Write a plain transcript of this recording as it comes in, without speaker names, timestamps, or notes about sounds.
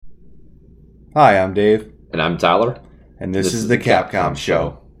Hi, I'm Dave. And I'm Tyler. And this is the Capcom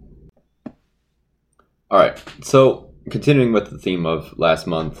Show. Alright, so continuing with the theme of last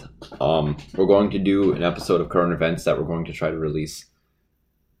month, we're going to do an episode of current events that we're going to try to release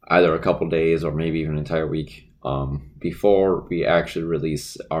either a couple days or maybe even an entire week before we actually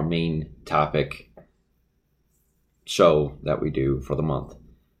release our main topic show that we do for the month.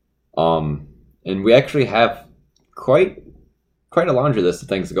 And we actually have quite a laundry list of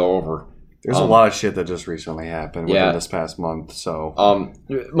things to go over. There's a lot of shit that just recently happened within this past month, so...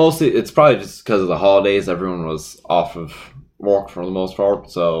 Mostly, it's probably just because of the holidays. Everyone was off of work for the most part,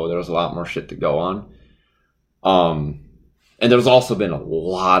 so there was a lot more shit to go on. And there's also been a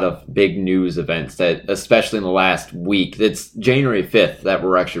lot of big news events that, especially in the last week, it's January 5th that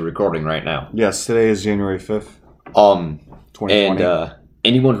we're actually recording right now. Yes, today is January 5th, 2020. And,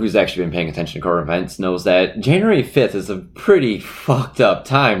 anyone who's actually been paying attention to current events knows that January 5th is a pretty fucked up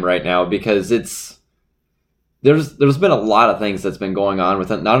time right now because there's been a lot of things that's been going on with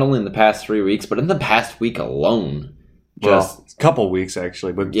it, not only in the past 3 weeks, but in the past week alone. Just a couple weeks,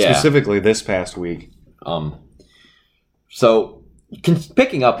 actually, but specifically this past week. So,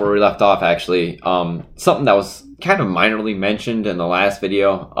 picking up where we left off, actually, something that was kind of minorly mentioned in the last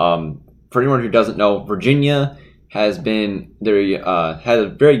video. For anyone who doesn't know, Virginia has been had a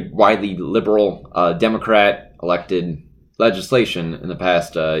very widely liberal Democrat elected legislation in the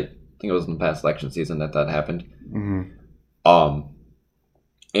past. I think it was in the past election season that happened. Mm-hmm.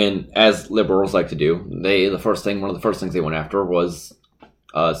 And as liberals like to do, one of the first things they went after was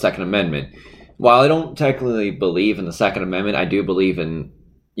Second Amendment. While I don't technically believe in the Second Amendment, I do believe in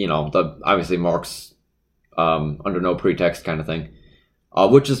obviously Marx under no pretext kind of thing.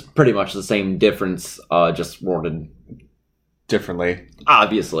 Which is pretty much the same difference, just worded differently.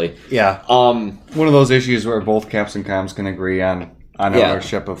 Obviously. Yeah. One of those issues where both caps and comms can agree on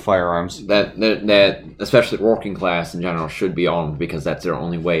ownership of firearms. That especially the working class in general should be armed because that's their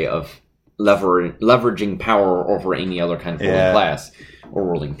only way of leveraging power over any other kind of ruling class or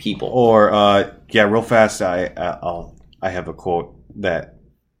ruling people. Or real fast. I have a quote that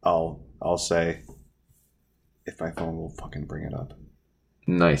I'll say if my phone will fucking bring it up.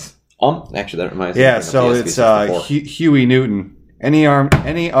 Nice. Actually, that reminds me. Yeah, so it's Huey Newton. Any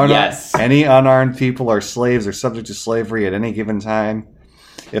unarmed people are slaves or subject to slavery at any given time.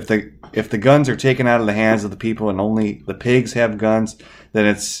 If the guns are taken out of the hands of the people and only the pigs have guns, then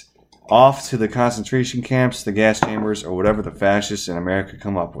it's off to the concentration camps, the gas chambers, or whatever the fascists in America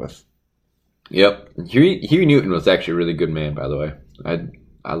come up with. Yep, Huey Newton was actually a really good man, by the way.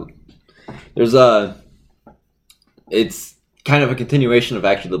 It's kind of a continuation of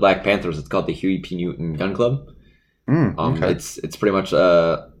actually the Black Panthers. It's called the Huey P. Newton Gun Club. Okay. It's pretty much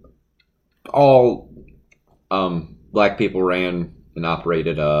all black people ran and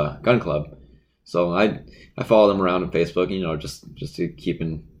operated a gun club. So I follow them around on Facebook, just to keep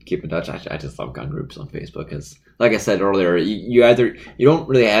in touch. I just love gun groups on Facebook because, like I said earlier, you don't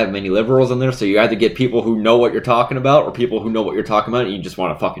really have many liberals in there, so you either get people who know what you're talking about or people who know what you're talking about and you just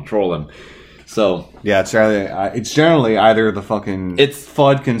want to fucking troll them. So yeah, it's generally either the fucking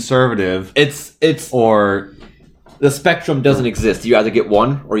FUD conservative. Or the spectrum doesn't exist. You either get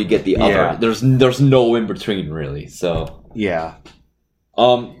one or you get the other. Yeah. There's no in between really. So yeah.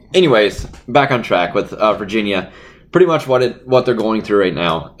 Anyways, back on track with Virginia. Pretty much what they're going through right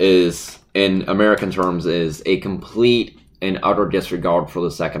now is, in American terms, is a complete and utter disregard for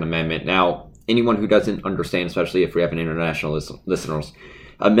the Second Amendment. Now, anyone who doesn't understand, especially if we have an international listeners.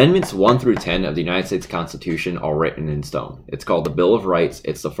 Amendments 1 through 10 of the United States Constitution are written in stone. It's called the Bill of Rights.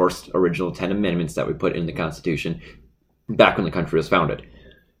 It's the first original 10 amendments that we put in the Constitution back when the country was founded.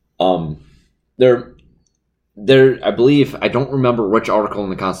 I believe, I don't remember which article in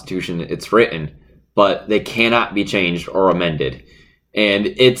the Constitution it's written, but they cannot be changed or amended. And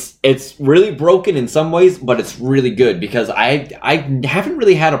it's really broken in some ways, but it's really good because I haven't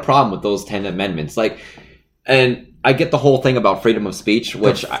really had a problem with those 10 amendments. And I get the whole thing about freedom of speech,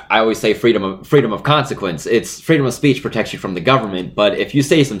 which I always say freedom of consequence. It's freedom of speech protects you from the government, but if you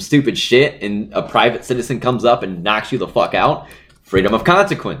say some stupid shit and a private citizen comes up and knocks you the fuck out, freedom of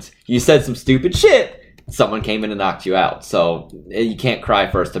consequence. You said some stupid shit, someone came in and knocked you out. So you can't cry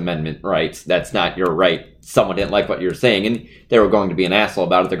First Amendment rights. That's not your right. Someone didn't like what you were saying, and they were going to be an asshole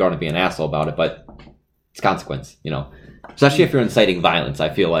about it. They're going to be an asshole about it, but it's consequence, Especially if you're inciting violence. I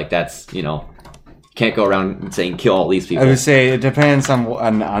feel like that's, can't go around saying kill all these people. I would say it depends on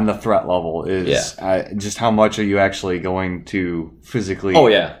the threat level. Just how much are you actually going to physically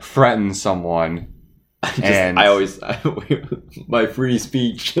threaten someone And my free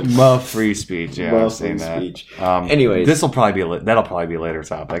speech. My free speech. Yeah, My I'm saying free that. speech. Anyways, that'll probably be a later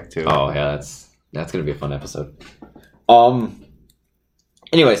topic too. Oh yeah, that's gonna be a fun episode.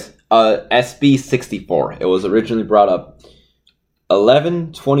 Anyways, SB 64. It was originally brought up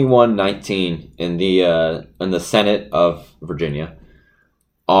 11/21/19 in the Senate of Virginia.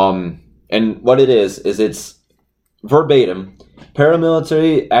 And what it is it's verbatim: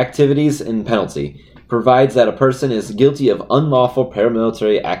 paramilitary activities and penalty provides that a person is guilty of unlawful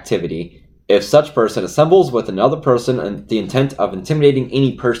paramilitary activity if such person assembles with another person in the intent of intimidating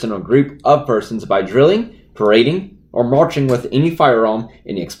any person or group of persons by drilling, parading, or marching with any firearm,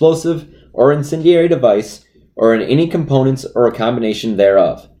 any explosive or incendiary device, or in any components or a combination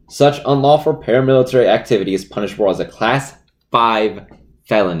thereof. Such unlawful paramilitary activity is punishable as a Class 5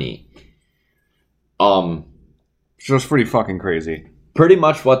 felony. So it's pretty fucking crazy. Pretty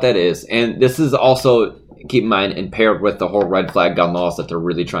much what that is. And this is also, keep in mind, and paired with the whole red flag gun laws that they're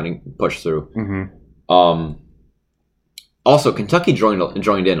really trying to push through. Mm-hmm. Also, Kentucky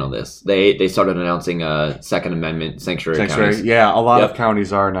joined in on this. They started announcing Second Amendment sanctuary counties. Yeah, a lot of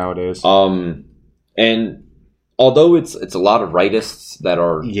counties are nowadays. And although it's a lot of rightists that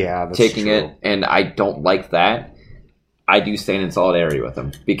are taking true. it, and I don't like that, I do stand in solidarity with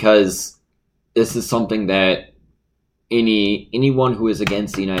them because this is something that anyone who is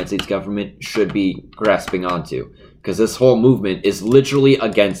against the United States government should be grasping onto, because this whole movement is literally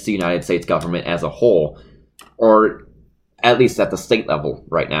against the United States government as a whole, or at least at the state level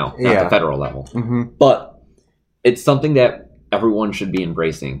right now, not the federal level. Mm-hmm. But it's something that everyone should be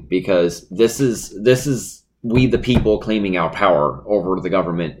embracing, because this is we the people claiming our power over the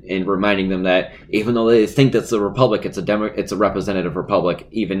government and reminding them that even though they think that's a republic, it's a representative republic,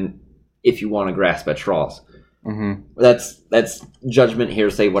 even if you want to grasp at straws. Mm-hmm. That's judgment,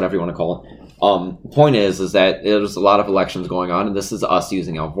 hearsay, whatever you want to call it. Point is that there's a lot of elections going on, and this is us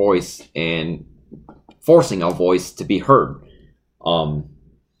using our voice and forcing our voice to be heard. And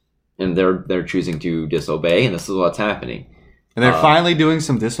they're choosing to disobey, and this is what's happening. And they're finally doing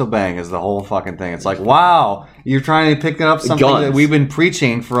some disobeying is the whole fucking thing. It's like, wow, you're trying to pick up something that we've been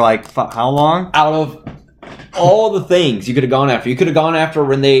preaching for like how long? Out of all the things you could have gone after. You could have gone after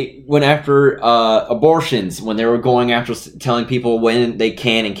when they went after abortions, when they were going after telling people when they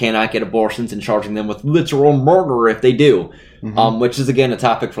can and cannot get abortions and charging them with literal murder if they do, which is, again, a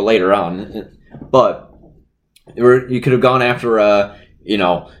topic for later on. But you could have gone after,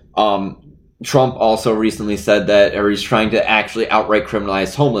 Trump also recently said that, or he's trying to actually outright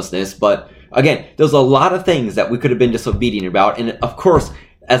criminalize homelessness. But again, there's a lot of things that we could have been disobedient about. And of course,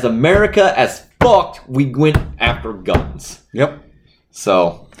 as America, as fucked, we went after guns. Yep.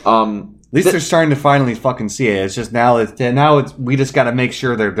 So, at least they're starting to finally fucking see it. It's just now we just got to make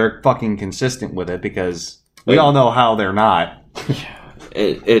sure they're fucking consistent with it, because we all know how they're not.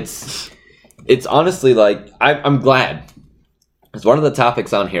 It's honestly like I'm glad. Because one of the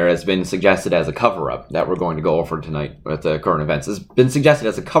topics on here has been suggested as a cover-up that we're going to go over tonight with the current events. Has been suggested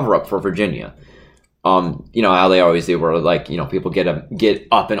as a cover-up for Virginia. You know how they always do, where like, people get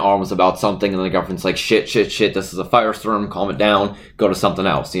up in arms about something, and the government's like, shit, this is a firestorm, calm it down, go to something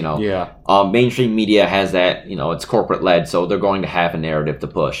else. Yeah. Mainstream media has that. It's corporate led, so they're going to have a narrative to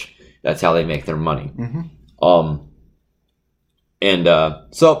push. That's how they make their money. Mm-hmm.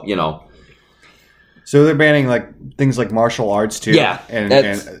 So they're banning like things like martial arts too. Yeah, and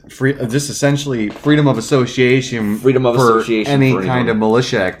just essentially freedom of association for any kind of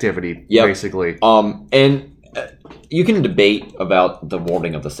militia activity, basically. And you can debate about the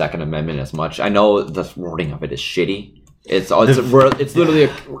wording of the Second Amendment as much. I know the wording of it is shitty. It's literally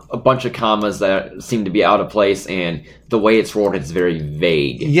a bunch of commas that seem to be out of place, and the way it's worded is very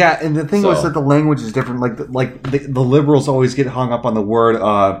vague. Yeah, and the thing was that the language is different. Like the liberals always get hung up on the word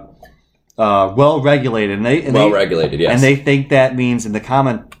well regulated, regulated, yes, and they think that means in the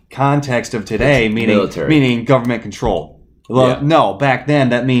common context of today, meaning government control. Well, no, back then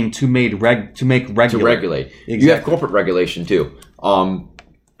that meant to make regulate. To regulate. Exactly. You have corporate regulation too.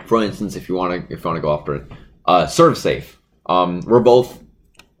 For instance, if you want to go after it, ServSafe. We're both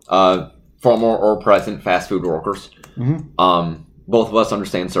former or present fast food workers. Mm-hmm. Both of us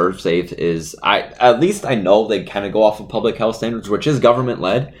understand ServSafe is at least I know they kind of go off of public health standards, which is government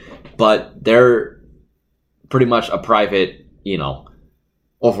led. But they're pretty much a private,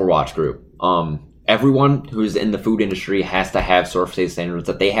 Overwatch group. Everyone who's in the food industry has to have ServSafe standards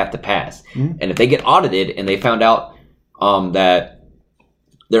that they have to pass. Mm-hmm. And if they get audited and they found out that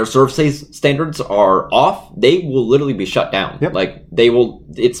their ServSafe standards are off, they will literally be shut down. Yep. Like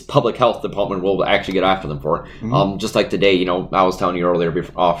it's public health department will actually get after them for it. Mm-hmm. Just like today, I was telling you earlier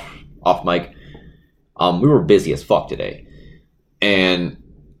off mic. We were busy as fuck today, and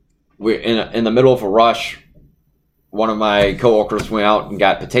we're in the middle of a rush. One of my coworkers went out and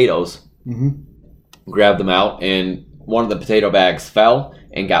got potatoes, grabbed them out, and one of the potato bags fell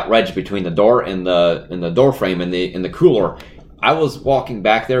and got wedged between the door and the door frame in the cooler. I was walking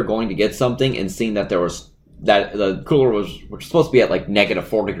back there going to get something and seeing that the cooler was supposed to be at like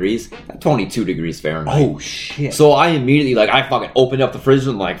 -4 degrees, at 22 degrees Fahrenheit. Oh shit! So I immediately I fucking opened up the fridge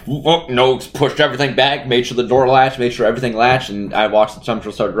and pushed everything back, made sure the door latched, made sure everything latched, and I watched the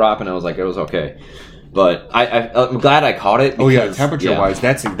temperature start dropping. I was like, it was okay. But I'm glad I caught it. Because, temperature-wise,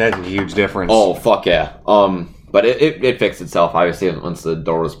 that's a huge difference. Oh, fuck yeah. But it fixed itself, obviously, once the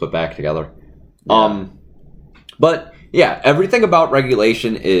door was put back together. Yeah. But, yeah, everything about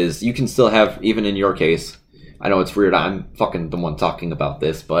regulation is, you can still have, even in your case, I know it's weird, I'm fucking the one talking about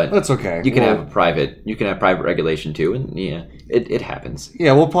this, but... That's okay. You can have private regulation, too, and, yeah, it happens.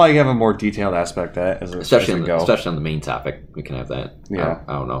 Yeah, we'll probably have a more detailed aspect of that especially on the main topic. We can have that. Yeah.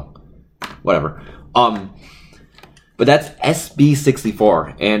 I don't know. Whatever. But that's SB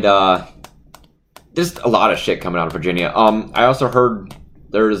 64, and there's a lot of shit coming out of Virginia. I also heard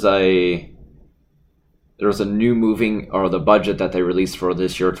there's a new the budget that they released for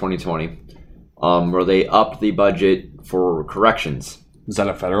this year, 2020, where they upped the budget for corrections. Is that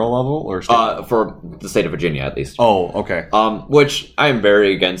a federal level or state? For the state of Virginia, at least. Oh, okay. Which I am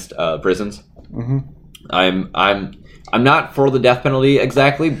very against prisons. I'm not for the death penalty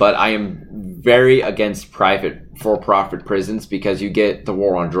exactly, but I am very against for-profit prisons because you get the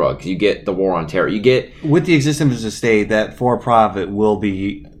war on drugs, you get the war on terror, you get... With the existence of the state, that for-profit will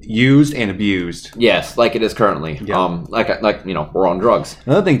be used and abused. Yes, like it is currently. Yeah. Like war on drugs.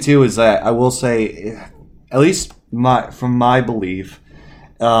 Another thing, too, is that I will say, at least from my belief,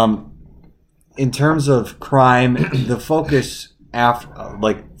 in terms of crime, the focus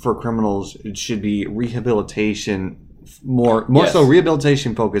for criminals, it should be rehabilitation, more so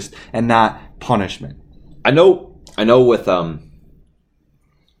rehabilitation focused and not punishment. I know with I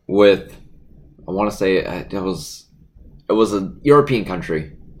want to say it was a European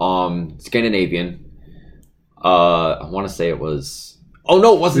country, Scandinavian. I want to say it was. Oh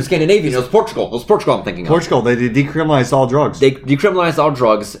no, it wasn't Scandinavian. It was Portugal. It was Portugal. I'm thinking Portugal. They decriminalized all drugs. They decriminalized all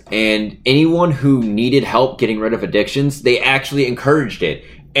drugs, and anyone who needed help getting rid of addictions, they actually encouraged it,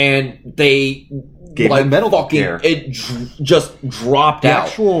 and they gave them medical care. It just dropped out.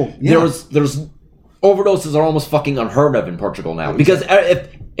 There's overdoses are almost fucking unheard of in Portugal now because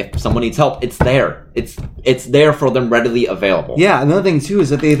if someone needs help, it's there. It's there for them readily available. Yeah, another thing too is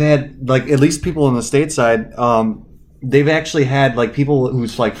that they've had at least people on the state side. They've actually had people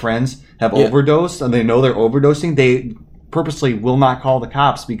whose friends have overdosed and they know they're overdosing. They purposely will not call the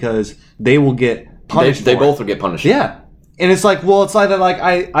cops because they will get punished. They both will get punished. Yeah, and it's it's either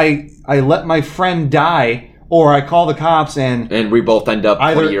I let my friend die or I call the cops and we both end up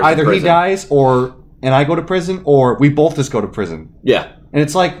 20 years in prison. He dies and I go to prison, or we both just go to prison. Yeah, and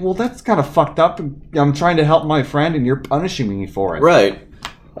it's that's kind of fucked up. I'm trying to help my friend and you're punishing me for it. Right.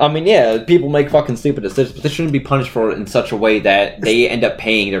 I mean, yeah, people make fucking stupid decisions, but they shouldn't be punished for it in such a way that they end up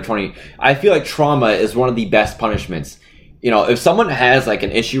paying their 20... I feel like trauma is one of the best punishments. If someone has,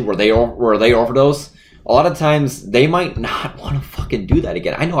 an issue where they overdose, a lot of times they might not want to fucking do that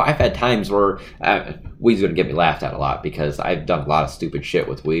again. I know I've had times where... weed's going to get me laughed at a lot because I've done a lot of stupid shit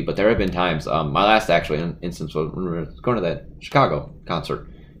with weed, but there have been times... my last, instance was when we were going to that Chicago concert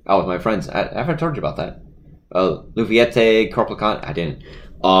out with my friends. I haven't told you about that. Luviette, Corporal Con... I didn't...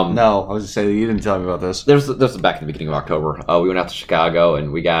 no, I was just saying you didn't tell me about this. There's back in the beginning of October. We went out to Chicago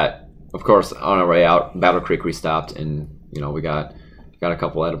and we got, of course, on our way out, Battle Creek we stopped and we got a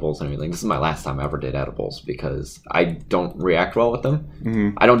couple edibles and everything. This is my last time I ever did edibles because I don't react well with them.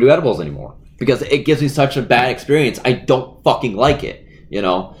 Mm-hmm. I don't do edibles anymore because it gives me such a bad experience. I don't fucking like it,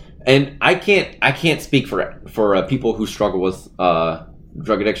 And I can't speak for people who struggle with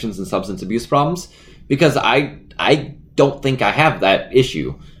drug addictions and substance abuse problems because I don't think I have that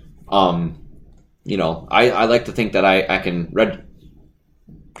issue. I like to think that I can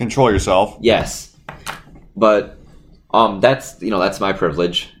control yourself. Yes. But that's my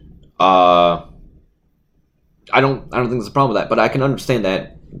privilege. I don't think there's a problem with that, but I can understand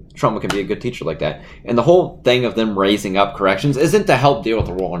that trauma can be a good teacher like that. And the whole thing of them raising up corrections isn't to help deal with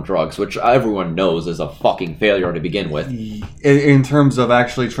the war on drugs, which everyone knows is a fucking failure to begin with. In terms of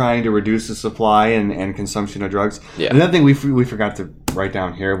actually trying to reduce the supply and consumption of drugs. Yeah. Another thing we forgot to write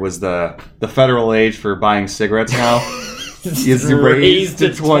down here was the federal age for buying cigarettes now is raised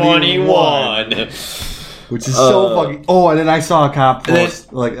to 21. Which is so fucking... Oh, and then I saw a cop post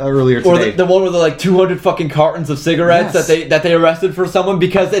earlier today. Or the one with 200 fucking cartons of cigarettes that they arrested for someone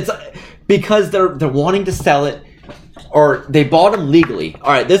because because they're wanting to sell it, or they bought them legally.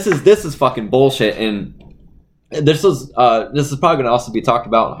 All right, this is fucking bullshit, and this is probably going to also be talked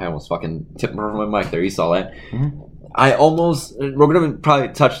about. I almost fucking tipped my mic there. You saw that. Mm-hmm. We're going to probably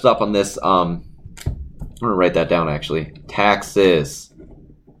touch up on this. I'm going to write that down actually. Taxes,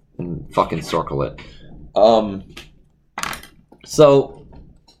 and fucking circle it. So.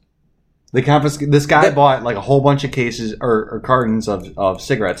 This guy bought like a whole bunch of cases or cartons of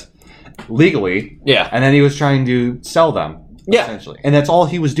cigarettes legally. Yeah. And then he was trying to sell them. Yeah. Essentially. And that's all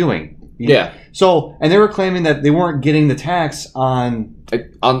he was doing. Yeah. So, and they were claiming that they weren't getting the tax on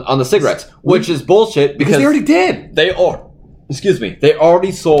the cigarettes, which is bullshit because they already did. They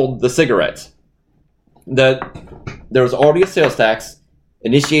already sold the cigarettes. There was already a sales tax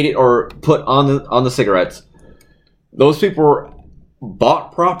initiated or put on the cigarettes. Those people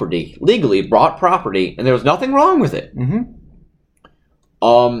bought property legally, and there was nothing wrong with it. Mm-hmm.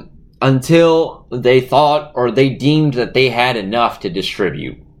 Until they thought or they deemed that they had enough to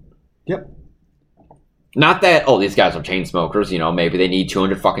distribute. Yep. Not that these guys are chain smokers. Maybe they need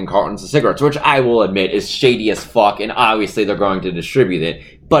 200 fucking cartons of cigarettes, which I will admit is shady as fuck, and obviously they're going to distribute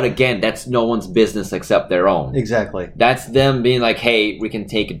it. But again, that's no one's business except their own. Exactly. That's them being like, hey, we can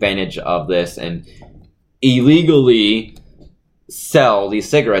take advantage of this and illegally sell these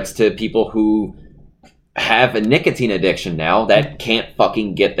cigarettes to people who have a nicotine addiction now that can't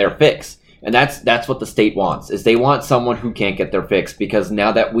fucking get their fix. And that's what the state wants, is they want someone who can't get their fix, because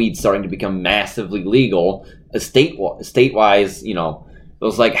now that weed's starting to become massively legal, state-wise, it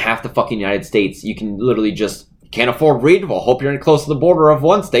was like half the fucking United States, you can literally just can't afford weed. Well, hope you're close to the border of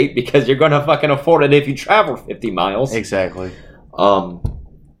one state, because you're going to fucking afford it if you travel 50 miles. Exactly.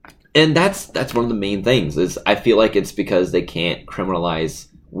 And that's one of the main things, is I feel like it's because they can't criminalize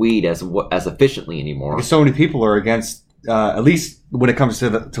weed as efficiently anymore. Because so many people are against, at least when it comes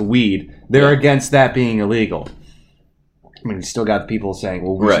to weed, they're against that being illegal. I mean, you still got people saying,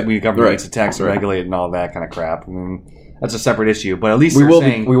 well, we government needs to tax and regulate and all that kind of crap. I mean, that's a separate issue, but at least we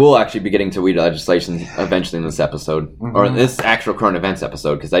will actually be getting to weed legislation eventually in this episode, or in this actual current events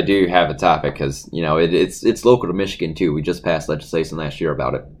episode, because I do have a topic, because, it's local to Michigan too. We just passed legislation last year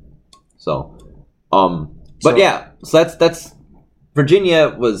about it. So, so that's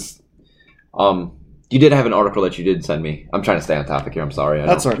Virginia was, you did have an article that you did send me. I'm trying to stay on topic here. I'm sorry.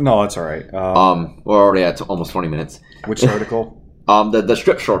 That's all right. No, that's all right. We're already at almost 20 minutes. Which article? The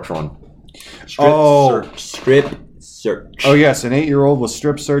strip search one. Strip search. Oh yes, an 8-year-old was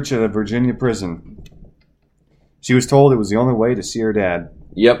strip searched at a Virginia prison. She was told it was the only way to see her dad.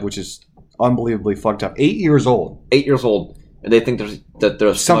 Yep. Which is unbelievably fucked up. 8 years old. 8 years old. And they think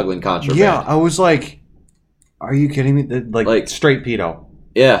they're smuggling contraband. Yeah, I was like, are you kidding me? Like straight pedo.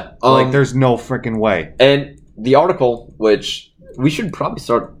 Yeah. There's no freaking way. And the article, which we should probably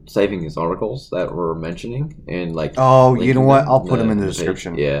start saving these articles that we're mentioning, and you know what? I'll put them in the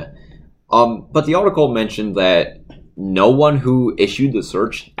description. Yeah. But the article mentioned that no one who issued the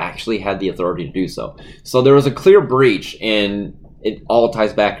search actually had the authority to do so. So there was a clear breach, and it all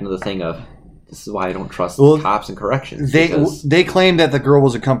ties back into the thing of, this is why I don't trust cops and corrections. They claimed that the girl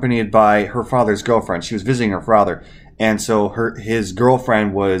was accompanied by her father's girlfriend. She was visiting her father, and so his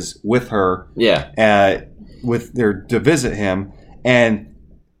girlfriend was with her. Yeah. To visit him, and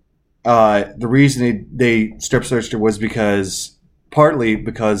the reason they strip searched her was partly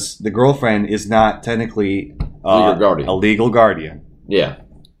because the girlfriend is not technically a legal guardian. Yeah.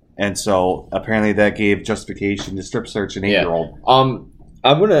 And so apparently that gave justification to strip search an 8-year-old.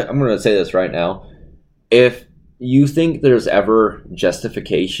 I'm gonna say this right now. If you think there's ever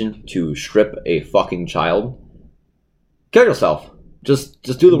justification to strip a fucking child, kill yourself. Just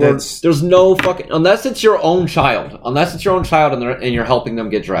do the work. There's no fucking, unless it's your own child. Unless it's your own child and you're helping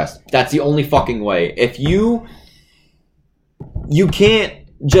them get dressed. That's the only fucking way. If you can't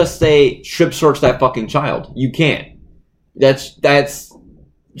just say strip search that fucking child. You can't. That's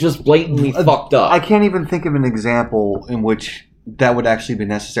just blatantly fucked up. I can't even think of an example in which that would actually be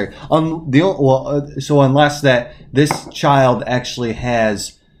necessary. So unless that this child actually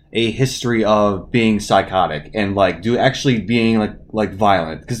has a history of being psychotic and being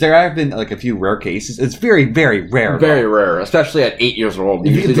violent, because there have been a few rare cases. It's very, very rare. Very rare, especially at 8 years old.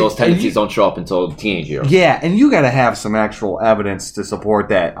 Usually those tendencies don't show up until teenage years. Yeah, and you got to have some actual evidence to support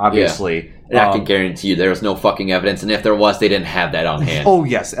that. Obviously, and I can guarantee you there's no fucking evidence, and if there was, they didn't have that on hand. Oh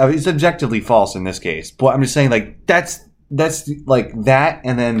yes, it's objectively false in this case. But I'm just saying, that's that,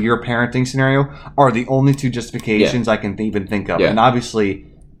 and then your parenting scenario are the only two justifications I can even think of. And obviously,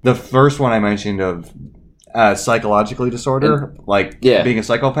 the first one I mentioned of psychologically disorder, being a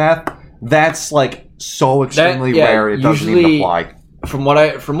psychopath, that's so extremely rare it doesn't even apply. from what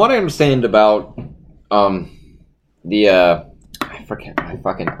I understand about the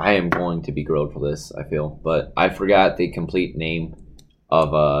I am going to be grilled for this, I feel, but I forgot the complete name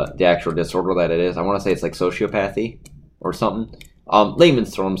of the actual disorder that it is. I want to say it's like sociopathy or something.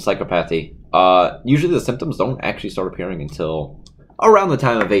 Layman's term, psychopathy. Usually the symptoms don't actually start appearing until around the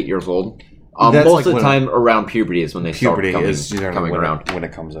time of 8 years old. Most of the time around puberty is when they start coming around. When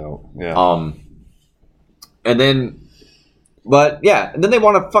it comes out. Yeah. And then they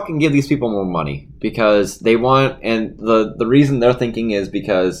want to fucking give these people more money because they want, and the reason they're thinking is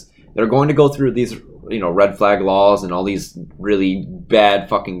because they're going to go through these, red flag laws and all these really bad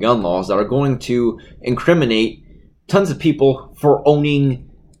fucking gun laws that are going to incriminate tons of people for owning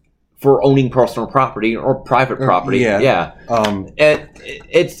personal property or private property. Yeah.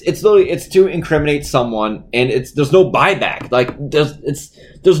 It's to incriminate someone, and there's no buyback. Like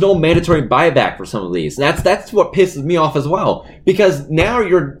there's no mandatory buyback for some of these. That's what pisses me off as well, because now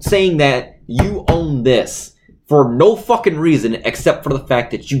you're saying that you own this for no fucking reason except for the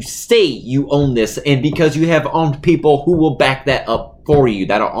fact that you say you own this, and because you have armed people who will back that up for you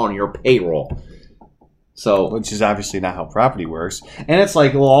that are on your payroll. So, which is obviously not how property works. And it's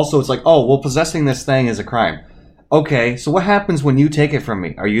like, possessing this thing is a crime. Okay, so what happens when you take it from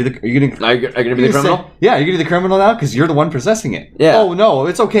me? Are you gonna be the criminal? You're gonna be the criminal now because you're the one possessing it. Yeah. Oh no,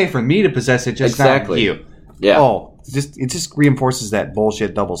 it's okay for me to possess it, just not you. Yeah. Oh, it just reinforces that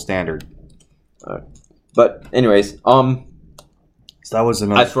bullshit double standard. But anyways, so that was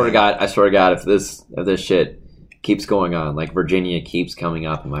another. I swear to God, if this shit keeps going on, like Virginia keeps coming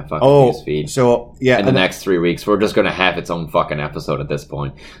up in my fucking newsfeed. So yeah, in the next 3 weeks, we're just gonna have its own fucking episode at this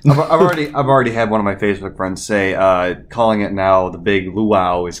point. I've already had one of my Facebook friends say, calling it now the big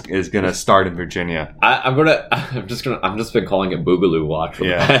luau is gonna start in Virginia. I've just been calling it Boogaloo Watch for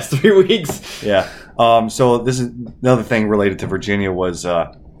the past 3 weeks. Yeah. So this is another thing related to Virginia was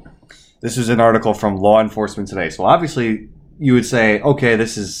this was an article from Law Enforcement Today. So obviously you would say, okay,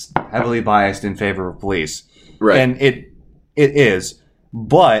 this is heavily biased in favor of police. Right. And it is,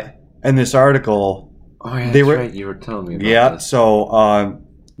 but in this article, right. You were telling me about this. So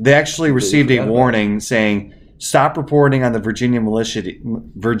they actually received a warning saying, "Stop reporting on the Virginia militia,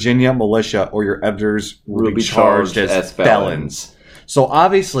 or your editors will be charged as felons." So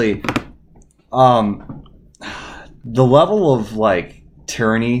obviously, the level of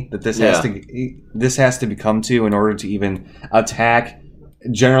tyranny that this has to become to in order to even attack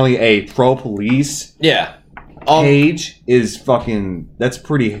generally a pro-police page is fucking, that's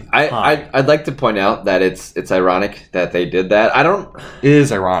pretty high. I'd like to point out that it's ironic that they did that. It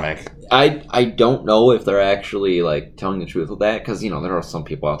is ironic. I don't know if they're actually telling the truth with that, because there are some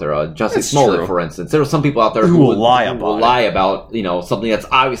people out there, Jussie Smollett for instance, there are some people out there who will lie about something that's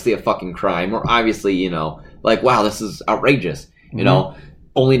obviously a fucking crime, or obviously wow, this is outrageous,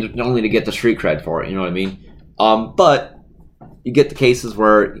 only to get the street cred for it, you know what I mean? But you get the cases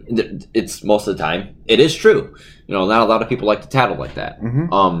where it's most of the time it is true. Not a lot of people like to tattle like that.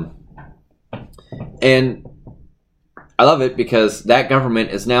 And I love it because that government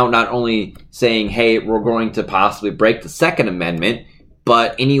is now not only saying, hey, we're going to possibly break the Second Amendment,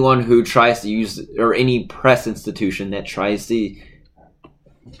 but anyone who tries to use, or any press institution that tries to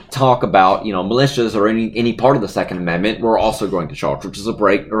talk about, militias or any part of the Second Amendment, we're also going to charge, which is a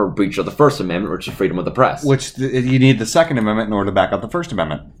breach of the First Amendment, which is freedom of the press. Which you need the Second Amendment in order to back up the First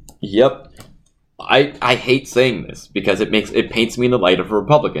Amendment. Yep. I hate saying this because it paints me in the light of a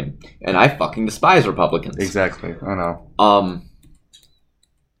Republican, and I fucking despise Republicans. Exactly. I know.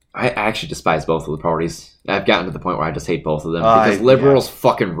 I actually despise both of the parties. I've gotten to the point where I just hate both of them because liberals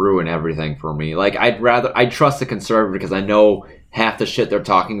fucking ruin everything for me. I'd trust a conservative because I know half the shit they're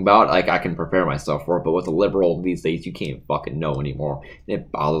talking about, I can prepare myself for it. But with a liberal these days, you can't fucking know anymore. It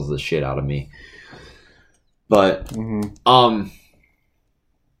bothers the shit out of me. But, and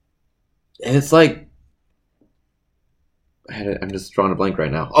it's I'm just drawing a blank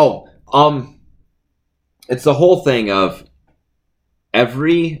right now. It's the whole thing of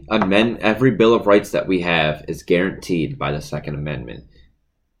every Bill of Rights that we have is guaranteed by the Second Amendment,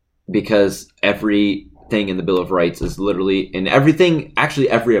 because everything in the Bill of Rights is literally, and everything, actually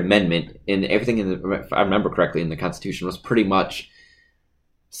every amendment and everything if I remember correctly in the Constitution was pretty much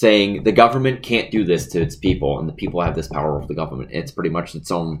saying the government can't do this to its people, and the people have this power over the government. It's pretty much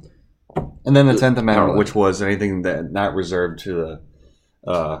its own. And then the 10th Amendment, which was anything that not reserved to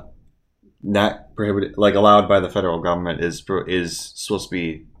the not prohibited, allowed by the federal government, is supposed to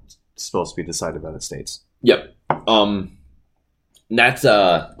be decided by the states. Yep.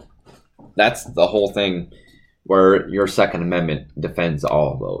 That's the whole thing, where your Second Amendment defends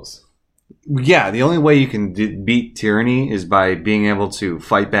all of those. Yeah, the only way you can beat tyranny is by being able to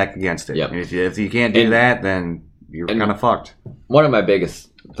fight back against it. Yep. And if you can't do that, then you're kind of fucked. One of my biggest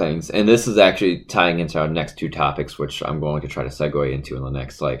things, and this is actually tying into our next two topics, which I'm going to try to segue into in the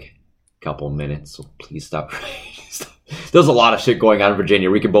next couple of minutes. So please stop. There's a lot of shit going on in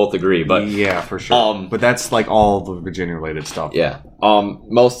Virginia. We can both agree, but yeah, for sure. But that's all the Virginia related stuff. Yeah.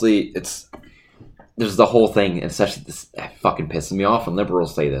 Mostly there's the whole thing, and especially this fucking pisses me off when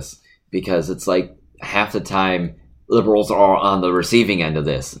liberals say this, because it's half the time liberals are on the receiving end of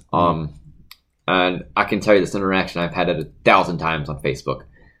this. And I can tell you this interaction I've had it 1,000 times on Facebook,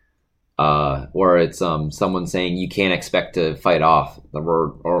 where it's someone saying you can't expect to fight off the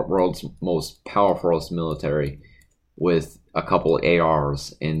world's most powerful military with a couple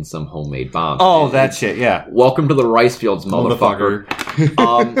ARs and some homemade bombs. Oh, that shit, yeah. Welcome to the rice fields, motherfucker.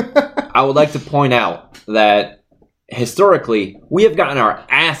 I would like to point out that historically, we have gotten our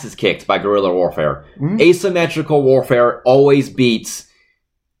asses kicked by guerrilla warfare. Asymmetrical warfare always beats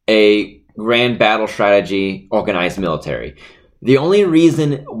a grand battle strategy organized military. The only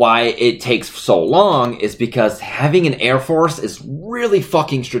reason why it takes so long is because having an air force is really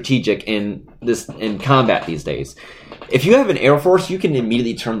fucking strategic in combat these days. If you have an air force, you can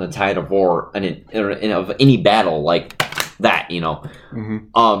immediately turn the tide of war of any battle like that.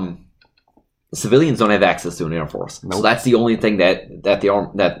 Civilians don't have access to an air force, so that's the only thing that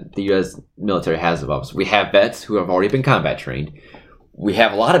the U.S. military has above us. We have vets who have already been combat trained. We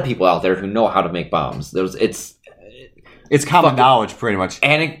have a lot of people out there who know how to make bombs. It's common knowledge, pretty much.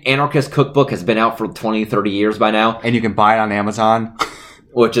 Anarchist Cookbook has been out for 20, 30 years by now. And you can buy it on Amazon.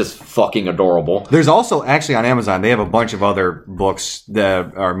 Which is fucking adorable. There's also, actually on Amazon, they have a bunch of other books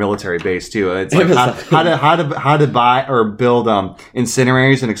that are military based too. It's like how to buy or build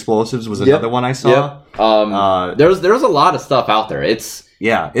incinerators and explosives was another one I saw. Yep. There's a lot of stuff out there. It's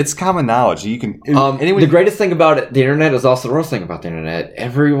common knowledge. You can the greatest thing about it, the internet is also the worst thing about the internet.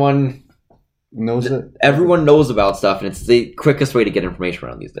 Everyone knows it. Everyone knows about stuff, and it's the quickest way to get information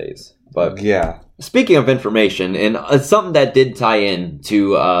around these days. But yeah. Speaking of information, and it's something that did tie in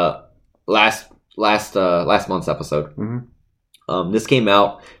to last month's episode. This came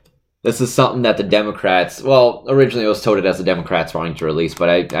out. This is something that the Democrats. Well, originally it was touted as the Democrats wanting to release, but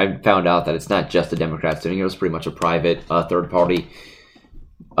I found out that it's not just the Democrats doing it. It was pretty much a private third party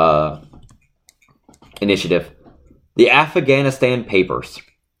initiative. The Afghanistan Papers.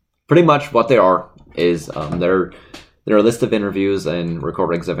 Pretty much what they are is they're a list of interviews and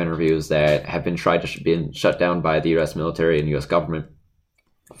recordings of interviews that have been tried to be shut down by the U.S. military and U.S. government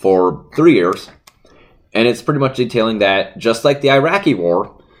for 3 years. And it's pretty much detailing that, just like the Iraqi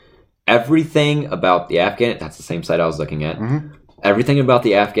war, everything about the that's the same site I was looking at, everything about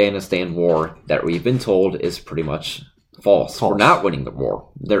the Afghanistan war that we've been told is pretty much false. We're not winning the war.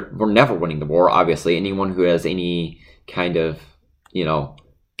 We're never winning the war, obviously. Anyone who has any kind of,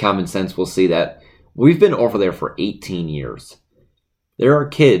 common sense will see that we've been over there for 18 years. There are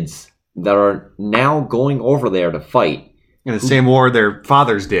kids that are now going over there to fight. In the same war their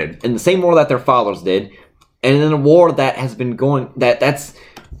fathers did. In the same war that their fathers did. And in a war that has been going...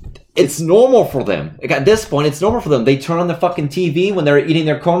 It's normal for them. At this point, it's normal for them. They turn on the fucking TV when they're eating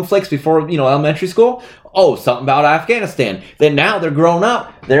their cornflakes before, elementary school. Oh, something about Afghanistan. Then now they're grown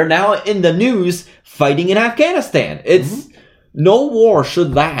up. They're now in the news fighting in Afghanistan. It's... No war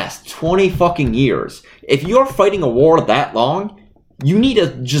should last 20 fucking years. If you're fighting a war that long, you need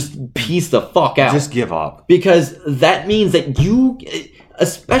to just piece the fuck out. Just give up. Because that means that you,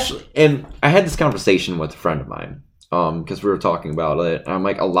 especially, and I had this conversation with a friend of mine, because we were talking about it, and I'm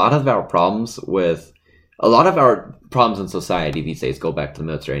like, a lot of our problems in society these days go back to the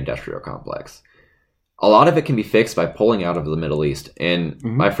military-industrial complex. A lot of it can be fixed by pulling out of the Middle East. And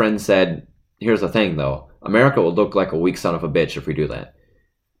my friend said, here's the thing, though. America will look like a weak son of a bitch if we do that.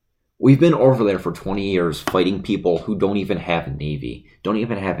 We've been over there for 20 years fighting people who don't even have a navy, don't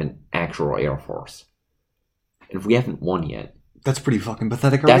even have an actual air force. And if we haven't won yet... That's pretty fucking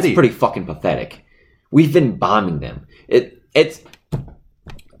pathetic already. That's pretty fucking pathetic. We've been bombing them. It's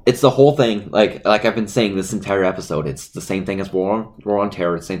the whole thing, like I've been saying this entire episode, it's the same thing as war on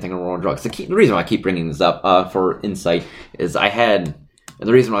terror, it's the same thing as war on drugs. The reason why I keep bringing this up for insight is and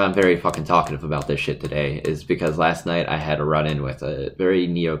the reason why I'm very fucking talkative about this shit today is because last night I had a run-in with a very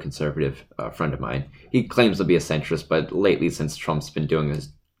neoconservative friend of mine. He claims to be a centrist, but lately, since Trump's been doing this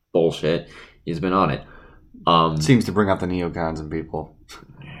bullshit, he's been on it. Seems to bring out the neocons in people.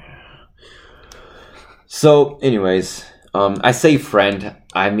 So, anyways, I say friend,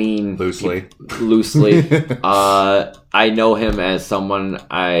 I mean... Loosely. I know him as someone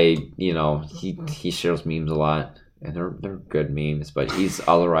he shares memes a lot. and they're good memes, but he's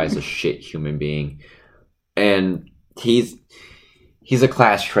otherwise a shit human being, and he's a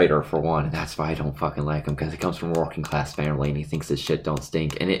class traitor for one, and that's why I don't fucking like him, because he comes from a working class family and he thinks his shit don't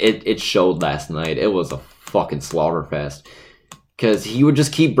stink, and it showed last night. It was a fucking slaughter fest, because he would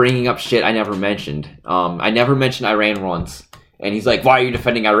just keep bringing up shit I never mentioned. I never mentioned Iran once. And he's like, why are you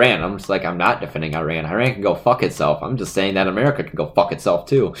defending Iran? I'm just like, I'm not defending Iran. Iran can go fuck itself. I'm just saying that America can go fuck itself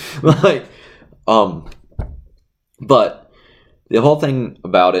too. Like, but the whole thing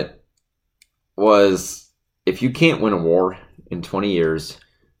about it was, if you can't win a war in 20 years,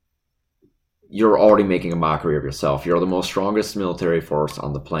 you're already making a mockery of yourself. You're the most strongest military force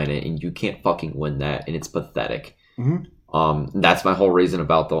on the planet, and you can't fucking win that, and it's pathetic. Mm-hmm. That's my whole reason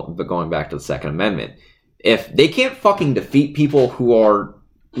about going back to the Second Amendment. If they can't fucking defeat people who are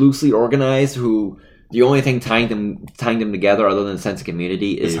loosely organized, who the only thing tying them together other than a sense of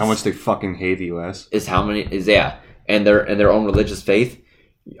community is how much they fucking hate the U.S. And their own religious faith.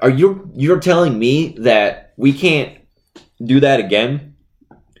 You're telling me that we can't do that again?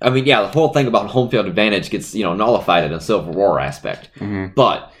 I mean, yeah, the whole thing about home field advantage gets nullified in a Civil War aspect, mm-hmm.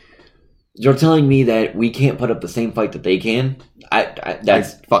 But you're telling me that we can't put up the same fight that they can?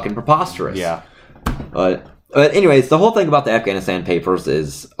 That's fucking preposterous. Yeah. But anyways, the whole thing about the Afghanistan papers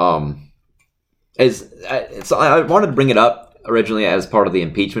is so I wanted to bring it up originally as part of the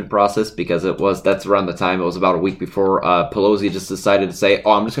impeachment process, because that's around the time, it was about a week before Pelosi just decided to say,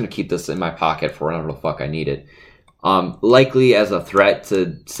 I'm just going to keep this in my pocket for whenever the fuck I need it. Likely as a threat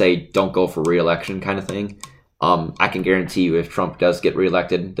to say don't go for re-election kind of thing. I can guarantee you, if Trump does get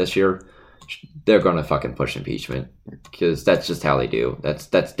reelected this year, they're going to fucking push impeachment, because that's just how they do.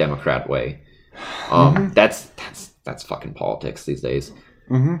 That's Democrat way. Mm-hmm. That's fucking politics these days.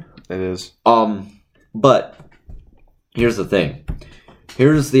 Mm-hmm. It is. But here's the thing.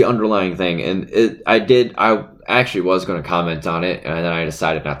 Here's the underlying thing, and I actually was going to comment on it, and then I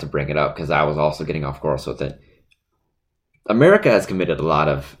decided not to bring it up because I was also getting off course with it. America has committed a lot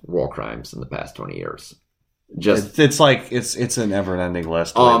of war crimes in the past 20 years. It's a never-ending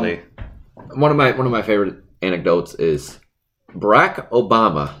list lately. One of my favorite anecdotes is Barack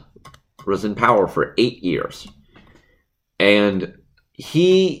Obama was in power for 8 years, and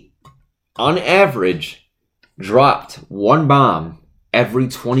he, on average, dropped one bomb every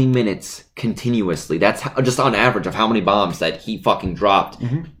 20 minutes continuously. That's just on average of how many bombs that he fucking dropped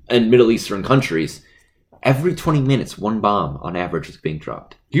mm-hmm. in Middle Eastern countries. Every 20 minutes, one bomb on average is being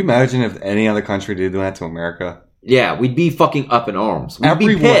dropped. Can you imagine if any other country did that to America? Yeah, we'd be fucking up in arms. We'd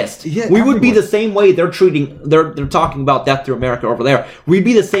be pissed. Yeah, we would be the same way they're talking about death through America over there. We'd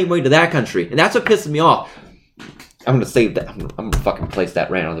be the same way to that country. And that's what pisses me off. I'm going to save that. I'm going to fucking place that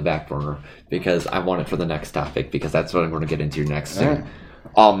rant on the back burner, because I want it for the next topic, because that's what I'm going to get into next soon.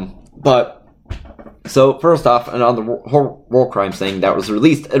 But, so first off, and on the whole war crimes thing that was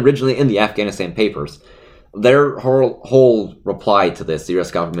released originally in the Afghanistan papers, their whole reply to this, the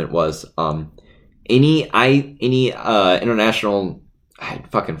U.S. government, was, any international, I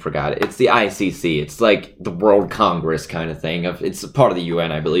fucking forgot it. It's the ICC. It's like the World Congress kind of thing. It's part of the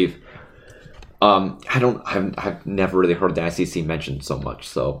UN, I believe. I've never really heard the ICC mentioned so much,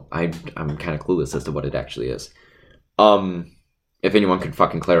 so I'm kind of clueless as to what it actually is. If anyone could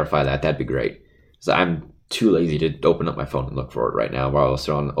fucking clarify that, that'd be great. So I'm too lazy to open up my phone and look for it right now while I was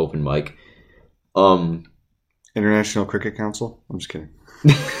on open mic. International Cricket Council? I'm just kidding.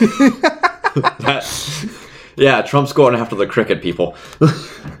 Yeah, Trump's going after the cricket people.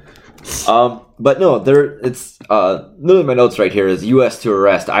 But no, none of my notes right here is U.S. to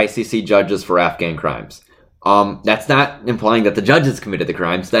arrest ICC judges for Afghan crimes. That's not implying that the judges committed the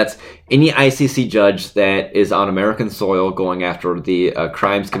crimes. That's any ICC judge that is on American soil going after the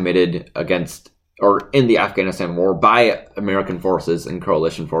crimes committed against or in the Afghanistan war by American forces and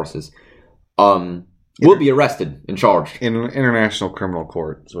coalition forces. Will be arrested and charged. International Criminal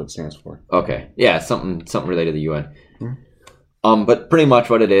Court is what it stands for. Okay. Yeah, something related to the UN. Mm-hmm. But pretty much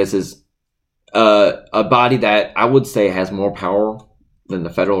what it is a body that I would say has more power than the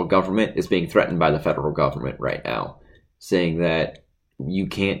federal government is being threatened by the federal government right now, saying that you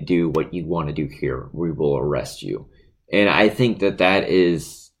can't do what you want to do here. We will arrest you. And I think that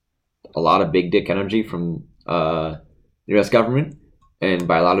is a lot of big dick energy from the U.S. government. And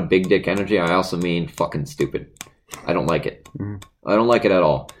by a lot of big dick energy, I also mean fucking stupid. I don't like it. Mm-hmm. I don't like it at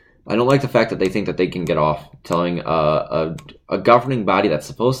all. I don't like the fact that they think that they can get off telling a governing body that's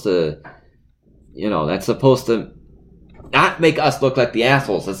supposed to, not make us look like the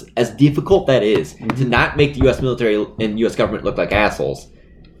assholes. As difficult that is, mm-hmm. to not make the U.S. military and U.S. government look like assholes,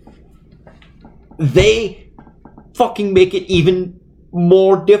 they fucking make it even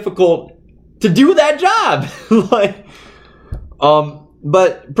more difficult to do that job.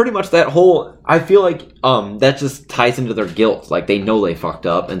 But pretty much that whole, I feel like that just ties into their guilt. Like, they know they fucked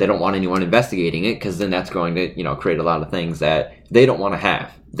up, and they don't want anyone investigating it, because then that's going to, create a lot of things that they don't want to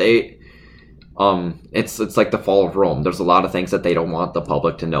have. It's like the fall of Rome. There's a lot of things that they don't want the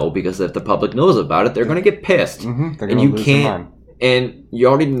public to know, because if the public knows about it, they're going to get pissed. Mm-hmm. They're and gonna you lose their can't. mind. And you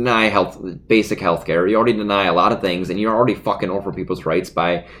already deny basic health care. You already deny a lot of things, and you're already fucking over people's rights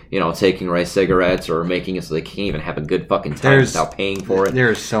by, taking away cigarettes or making it so they can't even have a good fucking time without paying for it.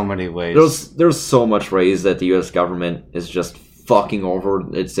 There's so many ways. There's so much ways that the U.S. government is just fucking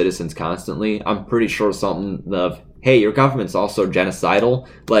over its citizens constantly. I'm pretty sure something of, hey, your government's also genocidal.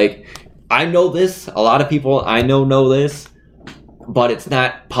 Like, I know this. A lot of people I know this, but it's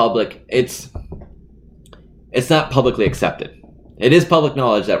not public. It's not publicly accepted. It is public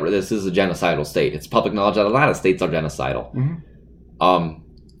knowledge that this is a genocidal state. It's public knowledge that a lot of states are genocidal. Mm-hmm.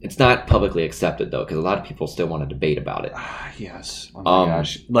 It's not publicly accepted, though, because a lot of people still want to debate about it. Yes. Oh my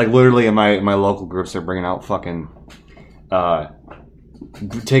gosh. Like, literally in my local groups, they're bringing out fucking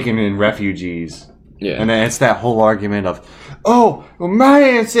taking in refugees. Yeah. And then it's that whole argument of, oh, well, my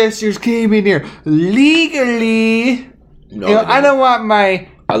ancestors came in here legally. No, I don't want my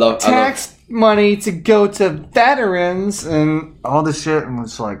tax money to go to veterans and all this shit. And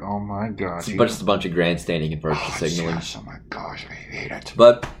it's like, oh my gosh. It's just a bunch of grandstanding and virtue signaling. Yes, oh my gosh, I hate it.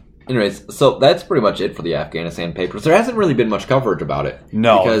 But, anyways, so that's pretty much it for the Afghanistan papers. There hasn't really been much coverage about it.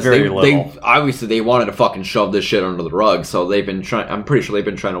 No, because very little. They obviously they wanted to fucking shove this shit under the rug, so they've been trying. I'm pretty sure they've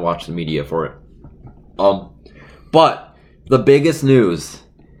been trying to watch the media for it. But the biggest news: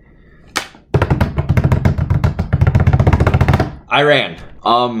 Iran.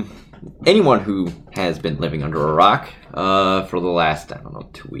 Anyone who has been living under a rock for the last,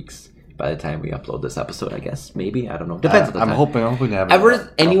 2 weeks. By the time we upload this episode, I guess. Maybe. I don't know. Depends on the time. I'm hoping to have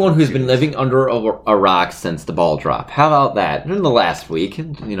anyone who's been living under a rock since the ball drop. How about that? In the last week,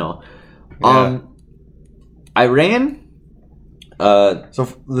 Iran. So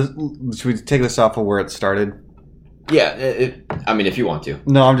should we take this off of where it started? Yeah. If you want to.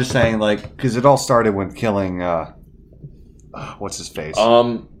 No, I'm just saying, because it all started with killing, what's his face?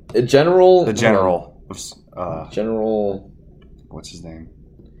 The general. General. What's his name?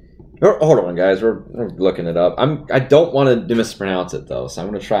 Hold on, guys. We're looking it up. I don't want to mispronounce it though, so I'm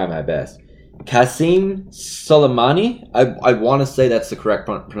going to try my best. Qasem Soleimani. I want to say that's the correct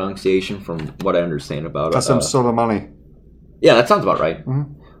pronunciation from what I understand about it. Qasem Soleimani. Yeah, that sounds about right.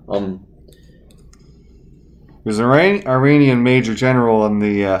 Mm-hmm. He was an Iranian major general in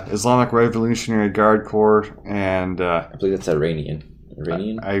the Islamic Revolutionary Guard Corps, and I believe that's Iranian.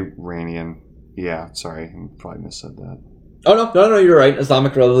 Iranian. Yeah, sorry, I probably missaid that. Oh no, you're right.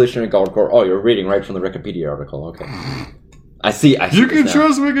 Islamic Revolutionary Guard Corps. Oh, you're reading right from the Wikipedia article. Okay, I see. You can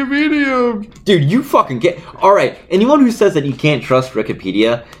trust Wikipedia, dude. You fucking get. All right. Anyone who says that you can't trust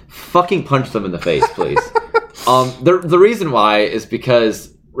Wikipedia, fucking punch them in the face, please. The reason why is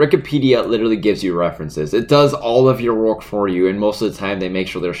because Wikipedia literally gives you references. It does all of your work for you, and most of the time they make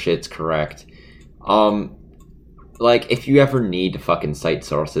sure their shit's correct. If you ever need to fucking cite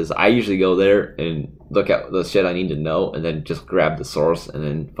sources, I usually go there and look at the shit I need to know, and then just grab the source and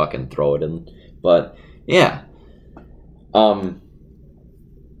then fucking throw it in. But yeah,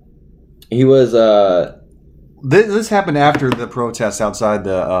 he was. This happened after the protests outside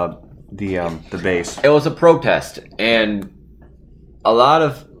the base. It was a protest, and a lot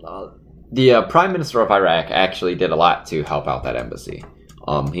of the Prime Minister of Iraq actually did a lot to help out that embassy.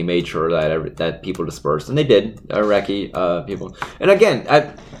 He made sure that people dispersed, and they did. Iraqi people, and again,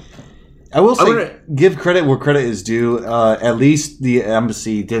 I will say, give credit where credit is due. At least the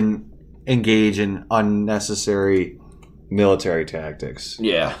embassy didn't engage in unnecessary military tactics.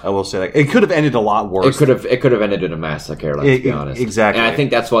 Yeah, I will say that it could have ended a lot worse. It could have ended in a massacre. Let's be honest. Exactly. And I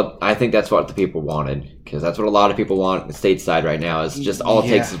think that's what the people wanted, because that's what a lot of people want stateside right now. Is just all it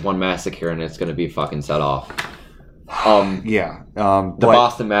takes is one massacre, and it's going to be fucking set off. The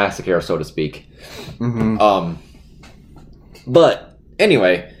Boston Massacre, so to speak. Mm-hmm. But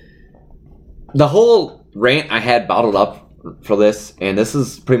anyway, the whole rant I had bottled up for this, and this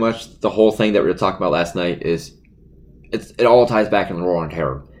is pretty much the whole thing that we were talking about last night, is it all ties back in the war on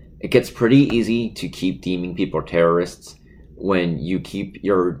terror. It gets pretty easy to keep deeming people terrorists when you keep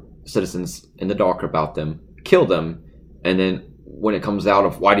your citizens in the dark about them, kill them, and then when it comes out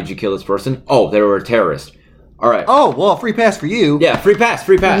of why did you kill this person? Oh, they were a terrorist. All right. Oh, well, free pass for you. Yeah, free pass.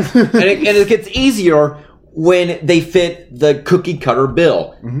 and it gets easier when they fit the cookie cutter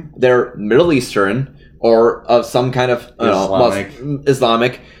bill. Mm-hmm. They're Middle Eastern or of some kind of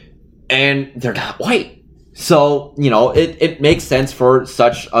Islamic, and they're not white. So, it makes sense for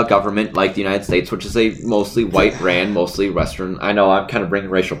such a government like the United States, which is a mostly white-ran, mostly Western. I know I'm kind of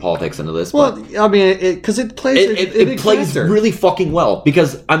bringing racial politics into this. Well, but I mean, because it plays it plays really fucking well.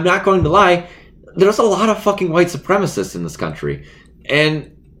 Because I'm not going to lie, there's a lot of fucking white supremacists in this country.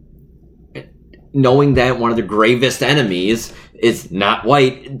 And knowing that one of the gravest enemies is not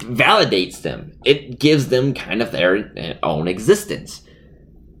white validates them. It gives them kind of their own existence.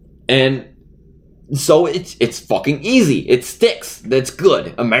 And so it's fucking easy. It sticks. That's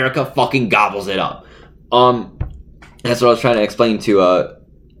good. America fucking gobbles it up. That's what I was trying to explain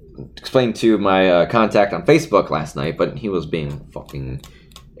to my contact on Facebook last night, but he was being fucking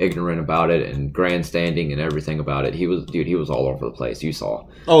ignorant about it and grandstanding and everything about it. He was all over the place. You saw.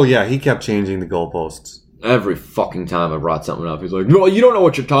 Oh yeah, he kept changing the goalposts. Every fucking time I brought something up, he's like, "No, you don't know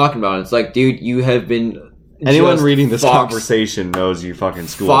what you're talking about." And it's like, dude, you have been... Anyone reading this conversation knows you fucking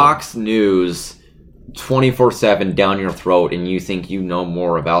schooled. Fox News 24/7 down your throat, and you think you know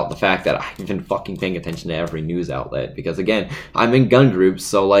more about the fact that I've been fucking paying attention to every news outlet. Because again, I'm in gun groups,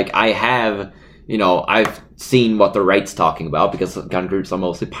 so like I have, I've seen what the right's talking about, because gun groups are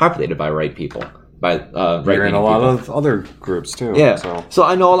mostly populated by right people. You're in a lot of other groups too. Yeah. So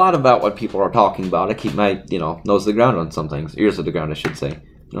I know a lot about what people are talking about. I keep my, nose to the ground on some things. Ears to the ground, I should say.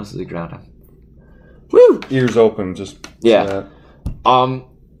 Nose to the ground. Woo! Ears open, just... Yeah.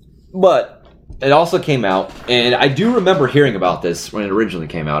 But it also came out, and I do remember hearing about this when it originally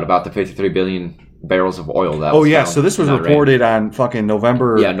came out, about the 53 billion barrels of oil that was found. So this was reported on fucking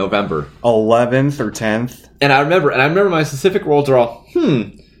November 11th or 10th. And I remember my specific worlds are all,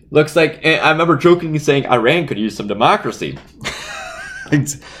 looks like, and I remember jokingly saying Iran could use some democracy.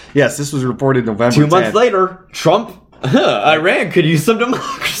 Yes, this was reported November 2 months later, Trump, Iran could use some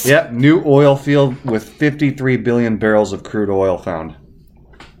democracy. Yep, new oil field with 53 billion barrels of crude oil found.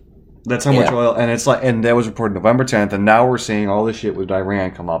 That's how much oil, and it's like, and that was reported November 10th, and now we're seeing all this shit with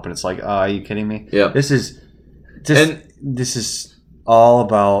Iran come up, and it's like, are you kidding me? Yeah. This is all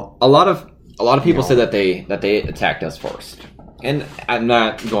about... A lot of people say that they attacked us first. And I'm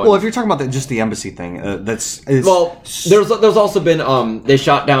not going... Well, if you're talking about just the embassy thing, there's also been, they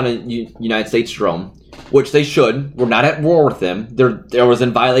shot down a United States drone, which they should. We're not at war with them. There was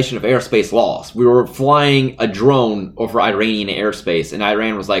in violation of airspace laws. We were flying a drone over Iranian airspace, and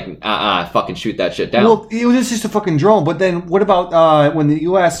Iran was like, fucking shoot that shit down. Well, it was just a fucking drone, but then what about when the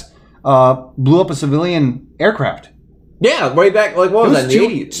U.S. Blew up a civilian aircraft? Yeah, way back, like, what was that, in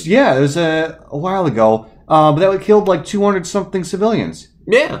the 80s? Yeah, it was a while ago. But that killed like 200-something civilians.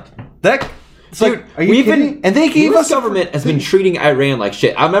 Yeah. It's dude, like, are you kidding? And they gave us... The government has been treating Iran like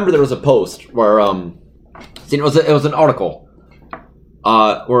shit. I remember there was a post where, it was an article,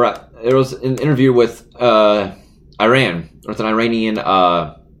 where there was an interview with Iran, with an Iranian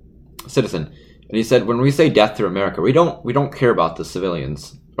citizen. And he said, when we say death to America, we don't care about the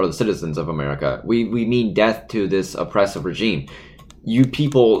civilians or the citizens of America. We mean death to this oppressive regime. You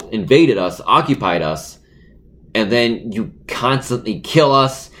people invaded us, occupied us, and then you constantly kill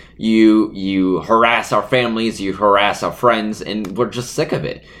us, you harass our families, you harass our friends, and we're just sick of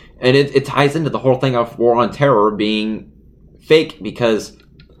it. And it ties into the whole thing of war on terror being fake, because...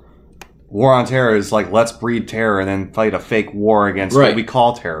 War on terror is like, let's breed terror and then fight a fake war against what we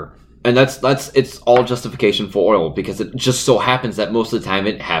call terror. And it's all justification for oil, because it just so happens that most of the time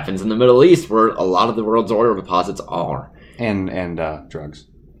it happens in the Middle East, where a lot of the world's oil deposits are. And drugs.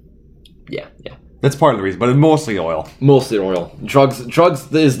 Yeah. That's part of the reason, but it's mostly oil. Mostly oil. Drugs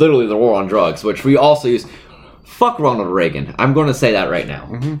is literally the war on drugs, which we also use. Fuck Ronald Reagan. I'm going to say that right now.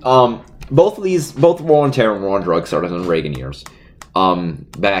 Mm-hmm. Both war on terror and war on drugs started in the Reagan years.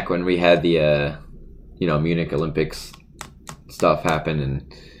 Back when we had the, Munich Olympics stuff happen,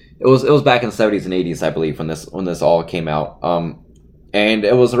 and it was back in the 70s and 80s, I believe, when this all came out. And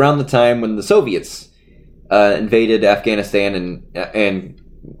it was around the time when the Soviets invaded Afghanistan and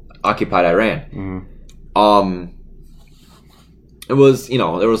occupied Iran. Mm-hmm. It was,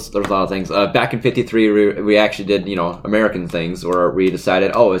 there was a lot of things. Back in 53, we actually did, American things where we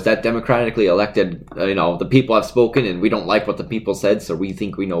decided, is that democratically elected? The people have spoken and we don't like what the people said, so we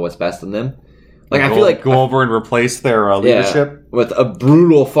think we know what's best in them. Like, I feel like... Go over and replace their leadership? With a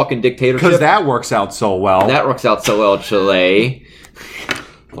brutal fucking dictatorship. Because that works out so well. Chile.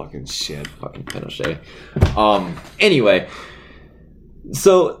 Fucking shit. Fucking Pinochet. Anyway...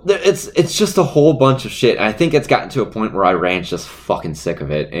 So it's just a whole bunch of shit. I think it's gotten to a point where Iran's just fucking sick of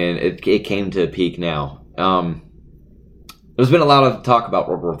it, and it came to a peak now. There's been a lot of talk about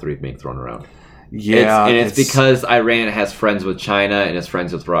World War III being thrown around. Yeah, it's because Iran has friends with China and is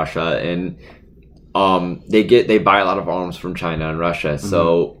friends with Russia, and they buy a lot of arms from China and Russia. Mm-hmm.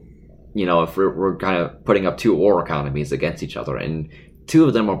 So if we're kind of putting up two war economies against each other, and two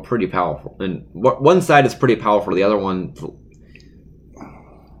of them are pretty powerful, and one side is pretty powerful, the other one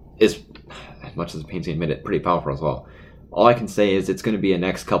is, as much as it pains me to admit it, pretty powerful as well. All I can say is it's going to be a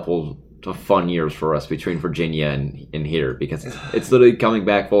next couple of fun years for us between Virginia and here, because it's literally coming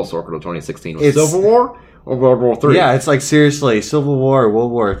back full circle to 2016 with Civil War or World War III. Yeah, it's like, seriously, Civil War or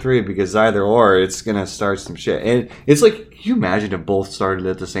World War III, because either or, it's going to start some shit. And it's like, can you imagine if both started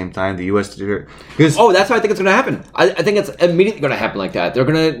at the same time, the U.S. did it? Oh, that's what I think it's going to happen. I think it's immediately going to happen like that. They're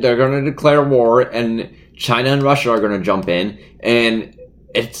going to declare war, and China and Russia are going to jump in, and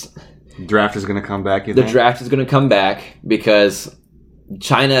it's... Draft is going to come back, you think? The draft is going to come back because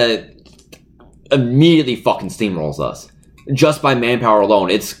China immediately fucking steamrolls us. Just by manpower alone.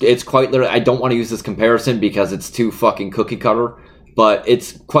 It's quite literally... I don't want to use this comparison because it's too fucking cookie cutter, but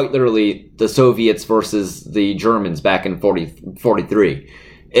it's quite literally the Soviets versus the Germans back in 43.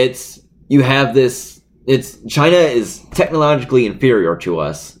 You have this... China is technologically inferior to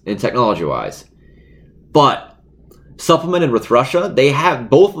us in technology-wise. But supplemented with Russia,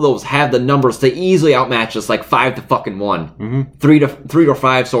 both of those have the numbers to easily outmatch us, like 5 to fucking 1. Mm-hmm. 3 to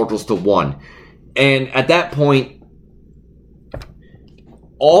 5 soldiers to 1. And at that point,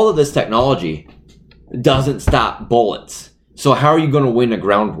 all of this technology doesn't stop bullets. So how are you going to win a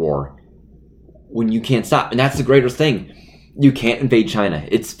ground war when you can't stop? And that's the greatest thing. You can't invade China.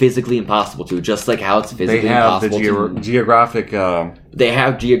 It's physically impossible to, just like how it's physically impossible to. They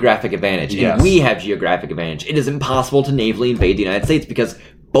have geographic advantage. Yes. And we have geographic advantage. It is impossible to navally invade the United States because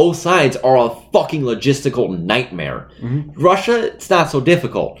both sides are a fucking logistical nightmare. Mm-hmm. Russia, it's not so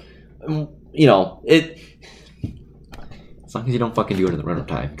difficult. As long as you don't fucking do it in the winter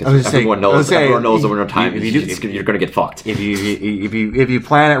time, because everyone knows the winter time you're going to get fucked. If you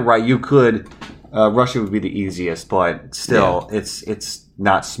plan it right, you could. Russia would be the easiest, but still, it's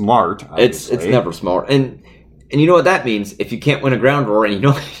not smart. Obviously. It's never smart, and you know what that means. If you can't win a ground war, and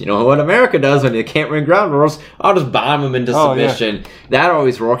you know what America does when you can't win ground wars, I'll just bomb them into submission. Yeah. That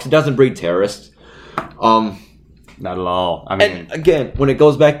always works. It doesn't breed terrorists. Not at all. I mean, and again, when it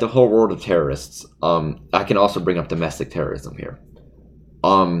goes back to the whole world of terrorists, I can also bring up domestic terrorism here.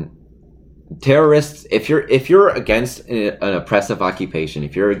 Terrorists, if you're against an oppressive occupation,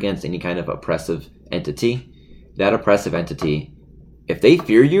 if you're against any kind of oppressive entity, that oppressive entity, if they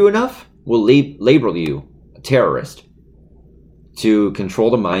fear you enough, will label you a terrorist to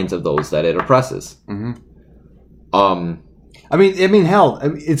control the minds of those that it oppresses. Mm-hmm. I mean, hell,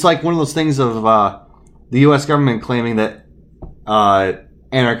 it's like one of those things of the U.S. government claiming that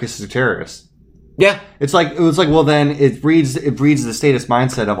anarchists are terrorists. Yeah, it was like well then it breeds the statist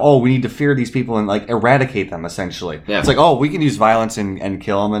mindset of we need to fear these people and like eradicate them essentially. Yeah. It's like we can use violence and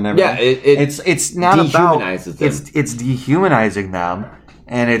kill them and everything. Yeah, it's not dehumanizes about them. It's dehumanizing them,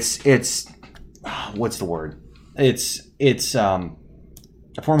 and it's what's the word? It's a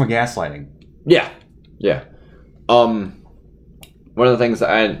form of gaslighting. Yeah. One of the things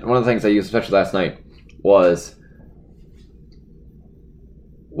I used especially last night was.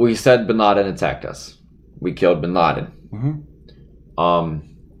 We said Bin Laden attacked us. We killed Bin Laden. Mm-hmm.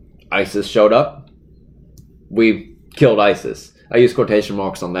 ISIS showed up. We killed ISIS. I use quotation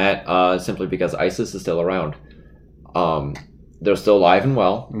marks on that simply because ISIS is still around. They're still alive and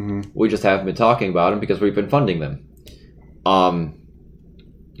well. Mm-hmm. We just haven't been talking about them because we've been funding them.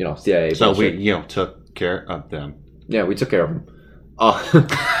 CIA. So bullshit. We took care of them. Yeah, we took care of them.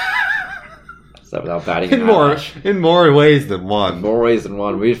 Without batting in more ways than one. More ways than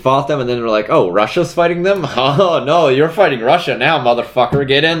one. We fought them, and then we're like, "Oh, Russia's fighting them? Oh no, you're fighting Russia now, motherfucker!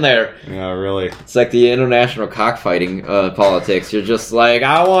 Get in there!" Yeah, really. It's like the international cockfighting politics. You're just like,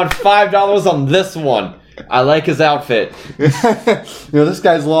 "I want $5 on this one. I like his outfit." This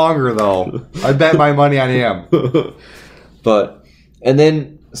guy's longer though. I bet my money on him.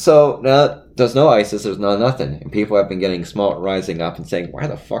 So now there's no ISIS, there's nothing. And people have been getting smart, rising up and saying, why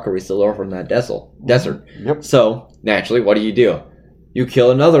the fuck are we still over in that desert? Yep. So, naturally, what do? You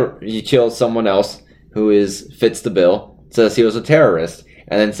kill someone else who fits the bill, says he was a terrorist,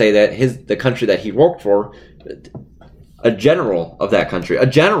 and then say that the country that he worked for, a general of that country,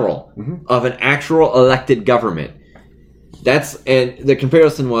 mm-hmm. of an actual elected government. And the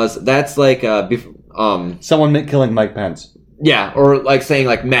comparison was, that's like, someone killing Mike Pence. Yeah, or like saying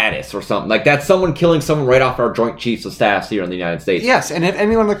like Mattis or something. Like that's someone killing someone right off our Joint Chiefs of Staffs here in the United States. Yes, and if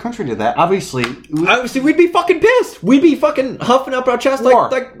anyone in the country did that, obviously we'd be fucking pissed. We'd be fucking huffing up our chest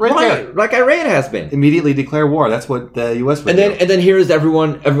like Iran has been. Immediately declare war. That's what the U.S. would do. And then here's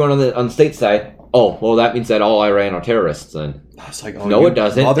everyone on the state side. Oh, well, that means that all Iran are terrorists then. It's like, oh, No, it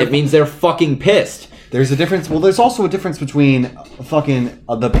doesn't. It means they're fucking pissed. There's a difference. Well, there's also a difference between fucking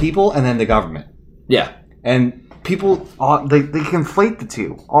the people and then the government. Yeah. And people, they conflate the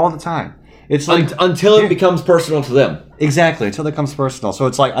two all the time. It's like until it becomes personal to them. Exactly, until it becomes personal. So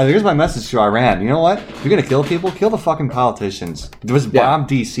it's like, here's my message to Iran. You know what? If you're gonna kill people, kill the fucking politicians. Just bomb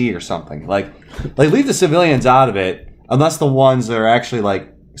DC or something. Like leave the civilians out of it, unless the ones that are actually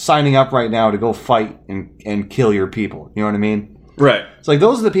like signing up right now to go fight and kill your people. You know what I mean? Right. It's like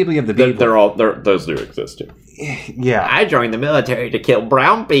those are the people you have to be. Those do exist too. Yeah. I joined the military to kill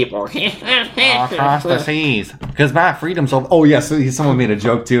brown people. Across the seas. Because my freedom's over. Oh, yeah, so someone made a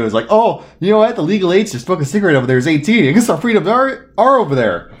joke too. It was like, oh, you know what? The legal age to smoke a cigarette over there is 18. I guess our freedoms are over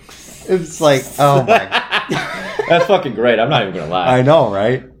there. It's like, oh my. That's fucking great. I'm not even going to lie. I know,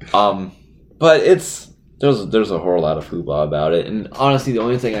 right? But there's a whole lot of hoopla about it. And honestly, the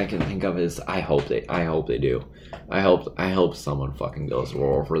only thing I can think of is I hope they do. I hope someone fucking goes to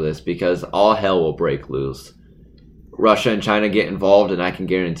war for this, because all hell will break loose. Russia and China get involved, and I can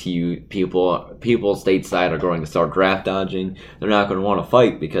guarantee you people stateside are going to start draft dodging. They're not going to want to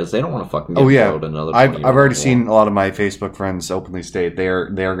fight because they don't want to fucking get killed another. I've already seen a lot of my Facebook friends openly state they are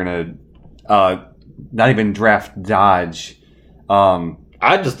going to not even draft dodge.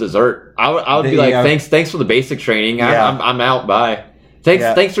 I'd just desert. I would be like, thanks for the basic training. Yeah. I'm out. Bye.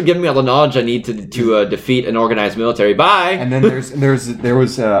 Thanks for giving me all the knowledge I need to defeat an organized military. Bye. And then there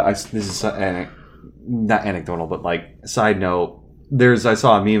was this is not anecdotal, but like side note. I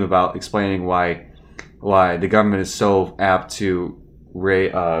saw a meme about explaining why the government is so apt to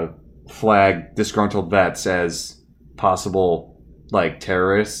flag disgruntled vets as possible like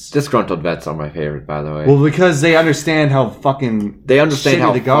terrorists. Disgruntled vets are my favorite, by the way. Well, because they understand how fucking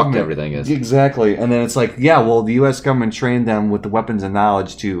how the government everything is. Exactly. And then it's like, yeah, well, the U.S. government trained them with the weapons and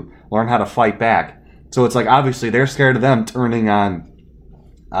knowledge to learn how to fight back. So it's like, obviously, they're scared of them turning on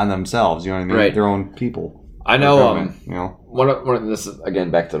themselves. You know what I mean? Right. Their own people. I know. You know. One of this is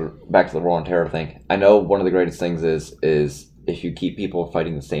again back to the war on terror thing. I know one of the greatest things is if you keep people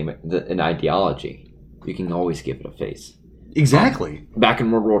fighting an ideology, you can always give it a face. Exactly. Back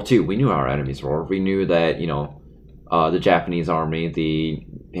in World War II, we knew how our enemies were. We knew that the Japanese army,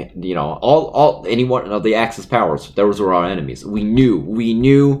 anyone of the Axis powers, those were our enemies. We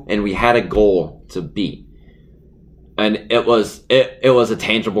knew, and we had a goal to beat, and it was a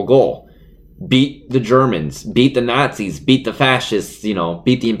tangible goal. Beat the Germans, beat the Nazis, beat the fascists,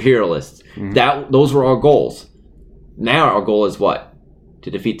 beat the imperialists. Mm-hmm. Those were our goals. Now our goal is what?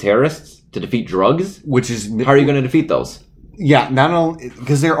 To defeat terrorists? To defeat drugs? How are you going to defeat those? Yeah, not only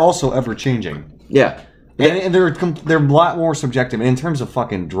because they're also ever changing. Yeah, and they're a lot more subjective. And in terms of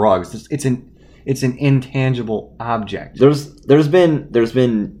fucking drugs, it's an intangible object. There's been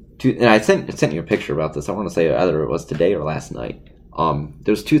two, and I sent you a picture about this. I want to say either it was today or last night.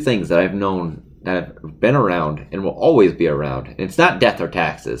 There's two things that I've known that have been around and will always be around. And it's not death or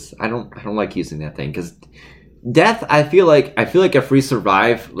taxes. I don't like using that thing because death. I feel like if we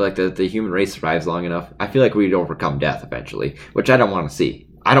survive, like the human race survives long enough, I feel like we'd overcome death eventually, which I don't want to see.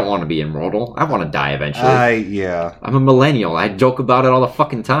 I don't want to be immortal. I want to die eventually. Yeah. I'm a millennial. I joke about it all the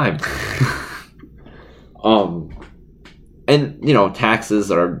fucking time. And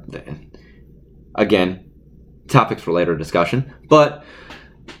taxes are, again, topics for later discussion, but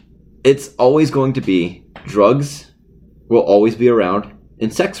it's always going to be drugs will always be around,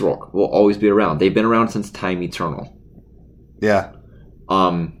 and sex work will always be around. They've been around since time eternal. Yeah.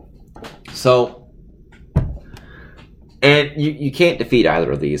 So, and you can't defeat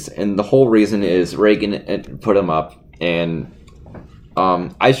either of these, and the whole reason is Reagan put them up, and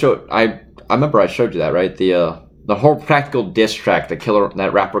I remember I showed you that, right? The whole practical diss track that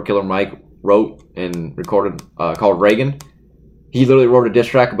rapper Killer Mike wrote and recorded called Reagan. He literally wrote a diss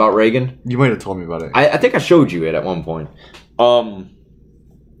track about Reagan. You might have told me about it. I think I showed you it at one point.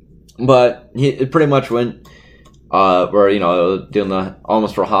 But it pretty much went where doing the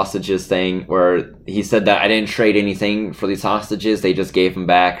almost for hostages thing, where he said that I didn't trade anything for these hostages. They just gave them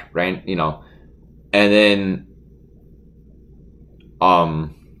back, right? And then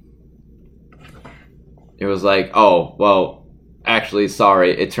it was like, oh well, actually,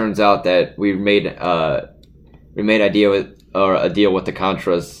 sorry. It turns out that we made a deal with the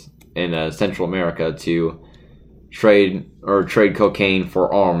Contras in Central America to trade cocaine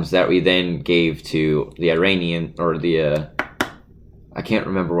for arms that we then gave to the Iranian or the I can't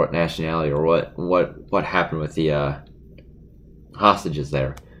remember what nationality or what happened with the hostages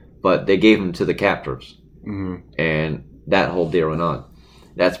there, but they gave them to the captors, and that whole deal went on.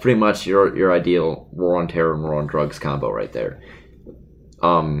 That's pretty much your ideal war on terror and war on drugs combo right there.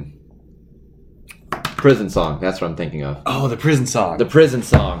 Prison Song. That's what I'm thinking of. Oh, the prison song. The Prison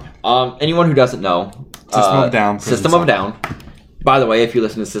Song. Anyone who doesn't know, System of a Down. System of a Down. By the way, if you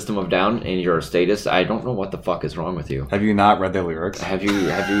listen to System of a Down and you're a statist, I don't know what the fuck is wrong with you. Have you not read their lyrics? Have you?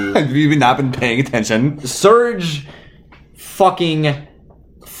 Have you not been paying attention? Surge fucking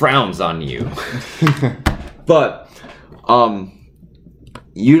frowns on you. But,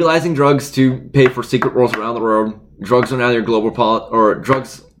 utilizing drugs to pay for secret wars around the world. Drugs are now your global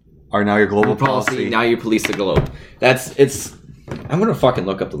drugs are now your global policy. Now you police the globe. I'm gonna fucking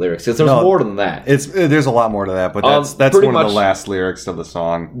look up the lyrics because there's more than that. There's a lot more to that, but that's one of the last lyrics of the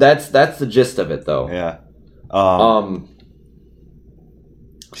song. That's the gist of it, though. Yeah.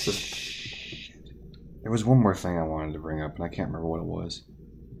 There was one more thing I wanted to bring up, and I can't remember what it was.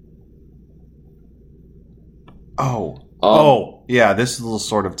 Yeah. This will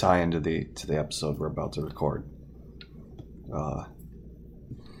sort of tie into the episode we're about to record.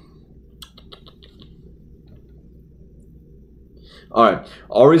 All right.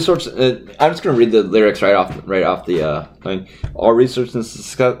 All research. I'm just going to read the lyrics right off the thing. All research and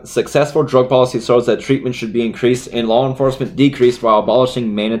successful drug policy shows that treatment should be increased and law enforcement decreased while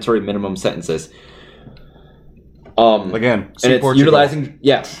abolishing mandatory minimum sentences. Again, and it's utilizing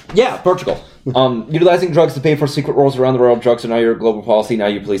Portugal. Utilizing drugs to pay for secret wars around the world. Drugs are now your global policy. Now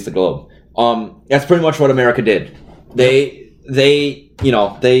you police the globe. That's pretty much what America did. They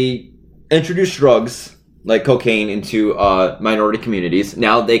introduced drugs like cocaine into minority communities.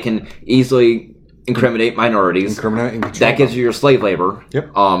 Now they can easily incriminate minorities. That gives you your slave labor.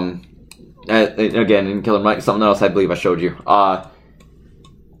 Yep. Again, in Killer Mike, something else I believe I showed you.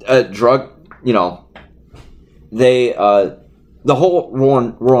 The whole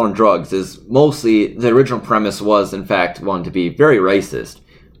war on drugs is mostly, the original premise was, in fact, one to be very racist.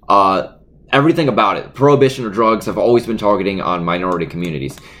 Everything about it, prohibition of drugs have always been targeting on minority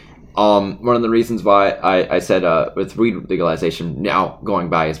communities. One of the reasons why I said with weed legalization now going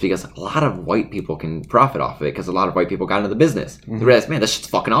by is because a lot of white people can profit off of it because a lot of white people got into the business. Mm-hmm. They realized, man, this shit's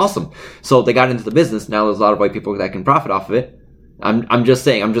fucking awesome. So they got into the business. Now there's a lot of white people that can profit off of it. I'm just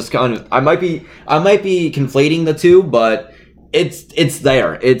saying. I'm just kind of. I might be conflating the two, but it's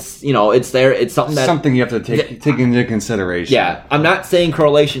there. It's there. It's something you have to take into consideration. Yeah, I'm not saying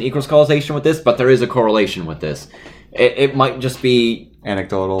correlation equals causation with this, but there is a correlation with this. It might just be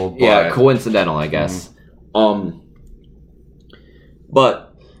anecdotal. Coincidental, I guess. Mm-hmm.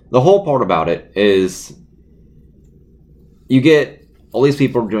 But the whole part about it is you get all these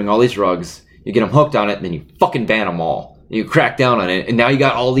people doing all these drugs, you get them hooked on it, and then you fucking ban them all. You crack down on it, and now you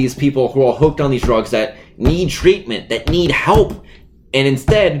got all these people who are hooked on these drugs that need treatment, that need help. And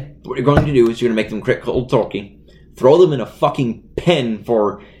instead, what you're going to do is you're going to make them quit cold turkey, throw them in a fucking pen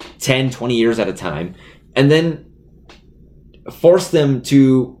for 10, 20 years at a time, and then force them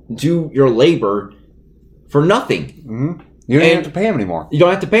to do your labor for nothing. Mm-hmm. You don't have to pay them anymore. You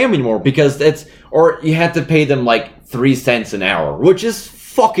don't have to pay them anymore because or you have to pay them like 3 cents an hour, which is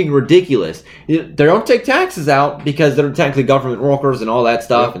fucking ridiculous. They don't take taxes out because they're technically government workers and all that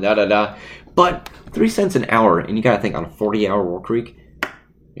stuff and da-da-da. But 3 cents an hour, and you gotta think on a 40-hour work week,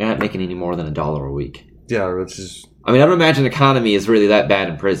 you're not making any more than $1 a week. Yeah, which is... I mean, I don't imagine the economy is really that bad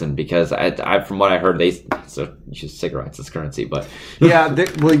in prison because I from what I heard, they use cigarettes as currency. But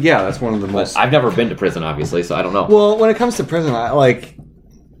that's one of the most. I've never been to prison, obviously, so I don't know. Well, when it comes to prison,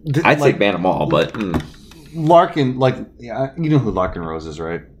 I'd say ban them all, but Larkin, you know who Larkin Rose is,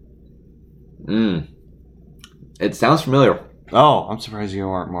 right? It sounds familiar. Oh, I'm surprised you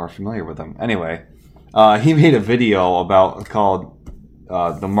aren't more familiar with him. Anyway, he made a video called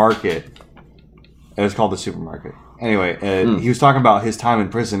The Market. It was called The Supermarket. Anyway, he was talking about his time in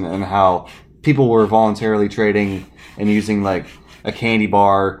prison and how people were voluntarily trading and using like a candy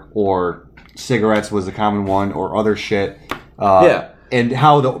bar or cigarettes was a common one or other shit. And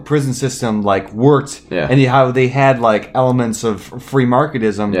how the prison system worked and how they had elements of free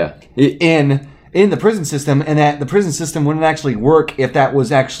marketism in the prison system, and that the prison system wouldn't actually work if that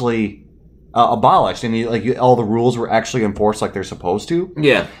was actually abolished and all the rules were actually enforced like they're supposed to.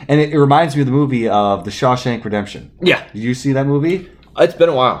 Yeah. And it reminds me of the movie of The Shawshank Redemption. Yeah. Did you see that movie? It's been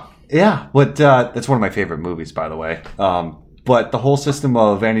a while. Yeah, but that's one of my favorite movies, by the way. But the whole system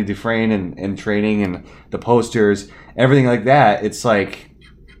of Andy Dufresne and training and the posters, everything like that, it's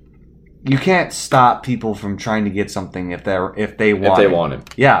you can't stop people from trying to get something if they want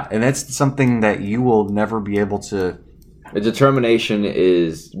it. Yeah, and that's something that you will never be able to. The determination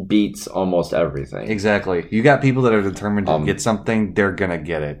beats almost everything. Exactly. You got people that are determined to get something, they're gonna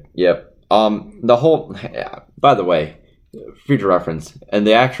get it. Yep. The whole. By the way, future reference, and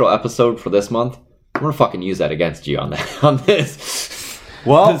the actual episode for this month, I'm gonna fucking use that against you on this.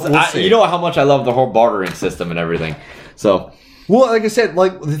 Well, we'll see. You know how much I love the whole bartering system and everything. So, well, like I said,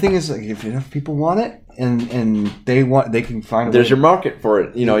 like the thing is, like, if enough people want it and they can find a there's way. your market for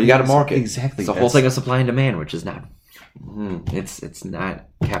it. You know, you got to market. Exactly. It's the whole thing of supply and demand, which is not. It's not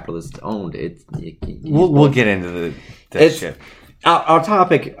capitalist owned. We'll get into that shit. Our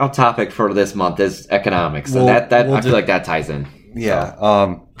topic for this month is economics, and I feel like that ties in. Yeah.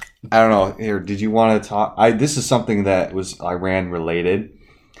 So. I don't know. Here, did you want to talk? This is something that was Iran related,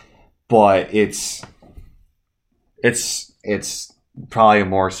 but it's probably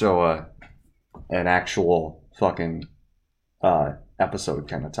more so an actual fucking episode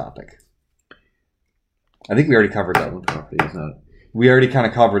kind of topic. I think we already covered that. We already kind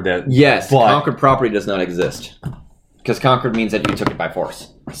of covered that. Yes, conquered property does not exist. Because conquered means that you took it by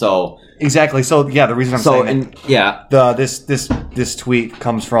force. So exactly. So yeah, the reason I'm saying this tweet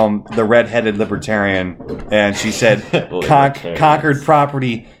comes from the redheaded libertarian, and she said conquered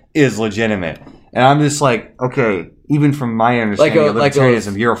property is legitimate, and I'm just like, okay, even from my understanding of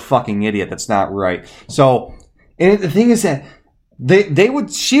libertarianism, you're a fucking idiot. That's not right. So, and the thing is that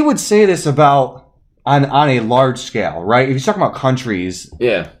she would say this about on a large scale, right? If you're talking about countries,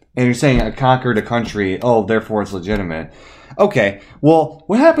 yeah. And you're saying I conquered a country, therefore it's legitimate. Okay, well,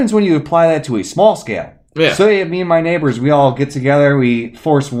 what happens when you apply that to a small scale? Yeah. So me and my neighbors, we all get together, we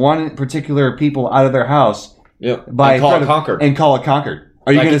force one particular people out of their house. Yep. And call it conquered. And call it conquered.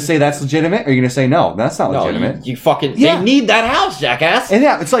 Are you going to say that's legitimate? Or are you going to say no, that's not legitimate? You fucking they need that house, jackass. And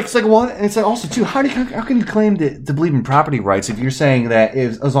yeah, it's like also too, how can you claim to believe in property rights if you're saying that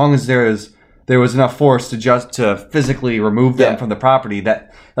as long as there was enough force to physically remove them from the property that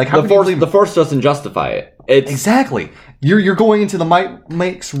how the force doesn't justify it. It's exactly you're going into the might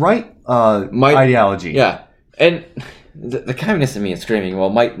makes right ideology. Yeah, and the communist in me is screaming, well,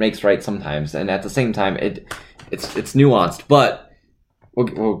 might makes right sometimes, and at the same time it's nuanced, but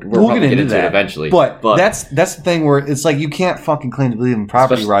we'll probably get into it eventually. But that's the thing where it's like you can't fucking claim to believe in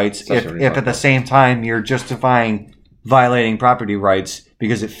property rights if at the same time you're justifying violating property rights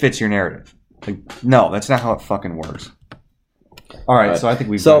because it fits your narrative. Like, no, that's not how it fucking works. All right, so I think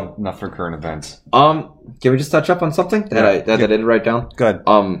we've done enough for current events. Can we just touch up on something that I didn't write down? Good.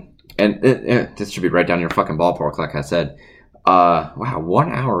 And this should be right down your fucking ballpark, like I said. Wow,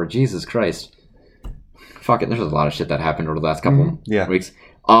 1 hour, Jesus Christ. Fucking, there's a lot of shit that happened over the last couple weeks.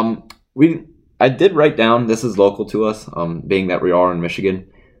 I did write down, this is local to us, being that we are in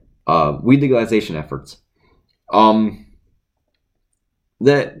Michigan, weed legalization efforts. For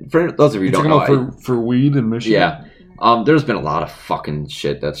those of you who don't know, for weed in Michigan. Yeah. There's been a lot of fucking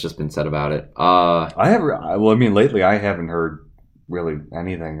shit that's just been said about it. Lately I haven't heard really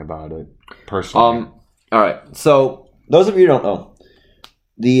anything about it personally. All right. So those of you who don't know,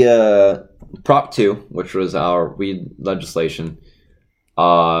 the Prop 2, which was our weed legislation,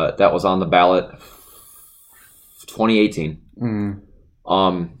 that was on the ballot 2018. Mm.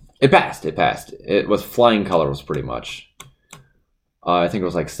 It passed. It was flying colors pretty much. I think it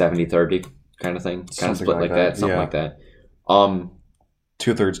was like 70-30 kind of thing. Kind of split like that. Something like that.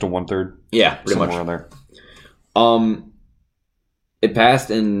 2/3 to 1/3. Yeah, pretty much. Somewhere there. It passed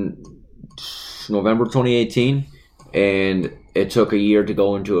in November 2018, and it took a year to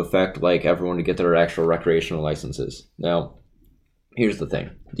go into effect, like everyone to get their actual recreational licenses. Now, here's the thing.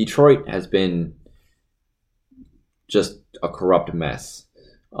 Detroit has been just a corrupt mess.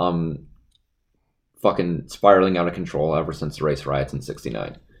 Fucking spiraling out of control ever since the race riots in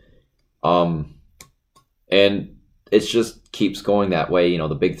 '69. And it just keeps going that way. You know,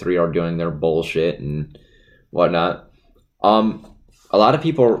 the big three are doing their bullshit and whatnot. A lot of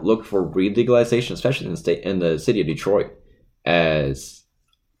people look for weed legalization, especially in the city of Detroit, as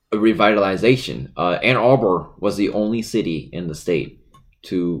a revitalization. Ann Arbor was the only city in the state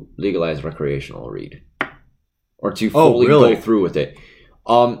to legalize recreational weed, or to fully go through with it.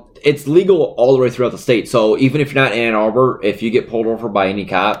 It's legal all the way throughout the state. So even if you're not in Ann Arbor, if you get pulled over by any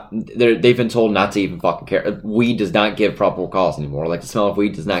cop, they've been told not to even fucking care. Weed does not give probable cause anymore. Like the smell of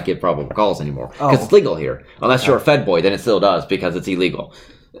weed does not give probable cause anymore because it's legal here. Unless you're a Fed boy, then it still does because it's illegal.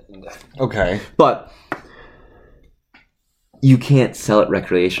 Okay, but you can't sell it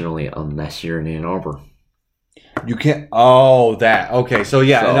recreationally unless you're in Ann Arbor. You can't. Okay. So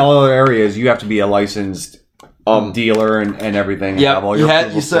in all other areas, you have to be a licensed dealer and everything. Yeah,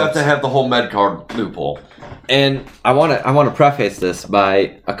 you still have to have the whole med card loophole. And I want to preface this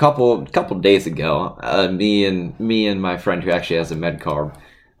by a couple days ago, me and my friend who actually has a med card,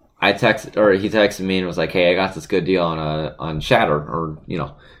 he texted me and was like, "Hey, I got this good deal on Shatter, or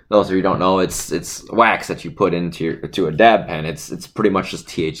those of you who don't know, it's wax that you put into a dab pen. It's pretty much just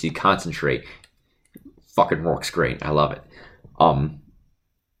THC concentrate. Fucking works great. I love it.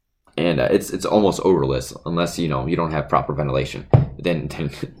 and it's almost odorless unless you don't have proper ventilation. Then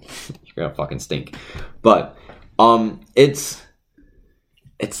you're gonna fucking stink. But it's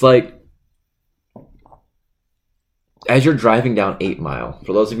like as you're driving down 8 Mile.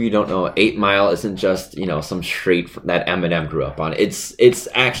 For those of you who don't know, 8 Mile isn't just some street that Eminem grew up on. It's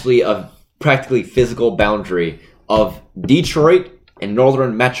actually a practically physical boundary of Detroit and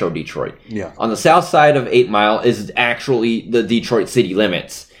northern Metro Detroit. Yeah. On the south side of 8 Mile is actually the Detroit city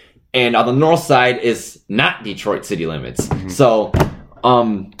limits. And on the north side is not Detroit city limits. Mm-hmm. So,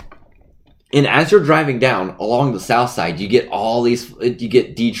 and as you're driving down along the south side, you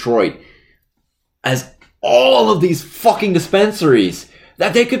get Detroit as all of these fucking dispensaries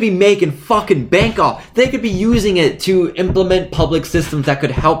that they could be making fucking bank off. They could be using it to implement public systems that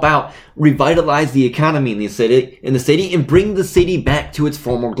could help out revitalize the economy in the city and bring the city back to its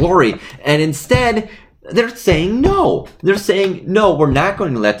former glory. And instead, they're saying no. They're saying, no, we're not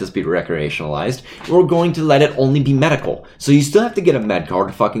going to let this be recreationalized. We're going to let it only be medical. So you still have to get a med card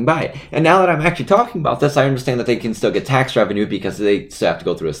to fucking buy it. And now that I'm actually talking about this, I understand that they can still get tax revenue because they still have to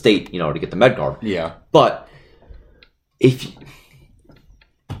go through a state, to get the med card. Yeah. But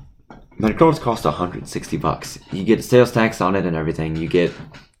med cards cost $160. You get sales tax on it and everything. You get,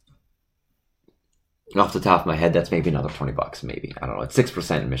 off the top of my head, that's maybe another $20, maybe. I don't know. It's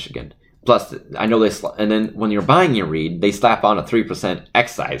 6% in Michigan. Plus, I know and then when you're buying your weed, they slap on a 3%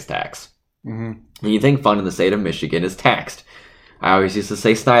 excise tax. Mm-hmm. And you think fun in the state of Michigan is taxed. I always used to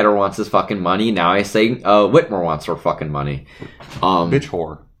say Snyder wants his fucking money. Now I say Whitmer wants her fucking money. Bitch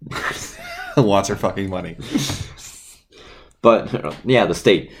whore. Wants her fucking money. But, yeah, the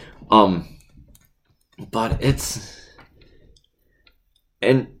state. But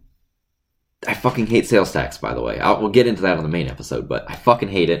and I fucking hate sales tax, by the way. We'll get into that on the main episode, but I fucking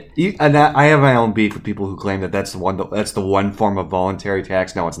hate it. And I have my own beef with people who claim that's the one form of voluntary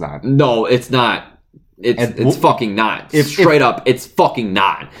tax. No, it's not. No, it's not. It's fucking not. Straight up, it's fucking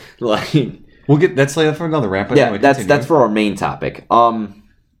not. Like, we'll get that's later for another rant. But yeah, anyway, that's for our main topic.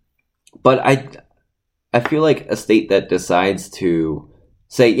 But I feel like a state that decides to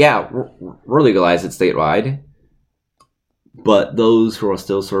say, yeah, we're legalized it statewide, but those who are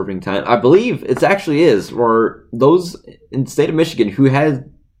still serving time, I believe it actually is, or those in the state of Michigan who had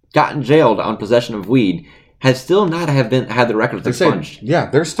gotten jailed on possession of weed have still not had their records expunged. Yeah,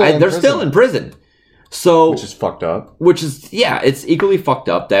 they're still in prison. So, which is fucked up. It's equally fucked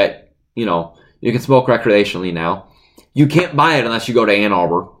up that you can smoke recreationally now. You can't buy it unless you go to Ann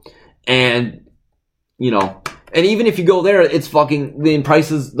Arbor, and and even if you go there, it's fucking the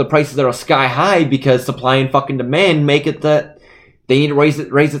prices are sky high because supply and fucking demand make it that they need to raise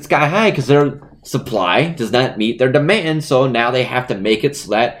it sky high because their supply does not meet their demand. So now they have to make it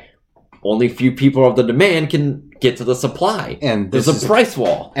so that only few people of the demand can get to the supply. And there's a price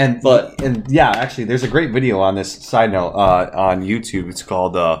wall. And yeah, actually, there's a great video on this. Side note on YouTube. It's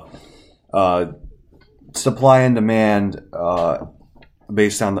called Supply and Demand.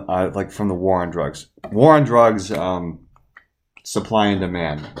 Based on from the war on drugs. War on drugs, supply and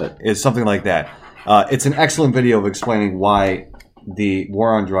demand. It's something like that. It's an excellent video of explaining why the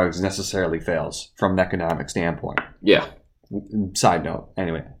war on drugs necessarily fails from an economic standpoint. Yeah. Side note.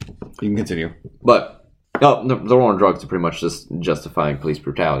 Anyway, you can continue. But the war on drugs are pretty much just justifying police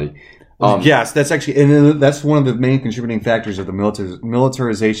brutality. Yes, that's that's one of the main contributing factors of the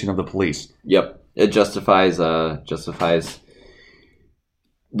militarization of the police. Yep, it justifies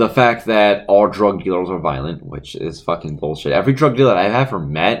the fact that all drug dealers are violent, which is fucking bullshit. Every drug dealer I've ever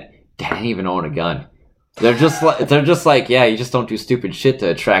met didn't even own a gun. They're just like, yeah, you just don't do stupid shit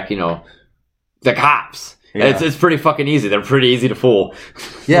to attract, the cops. Yeah. It's pretty fucking easy. They're pretty easy to fool.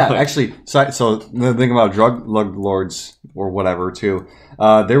 Yeah, actually, so the thing about drug lords or whatever too,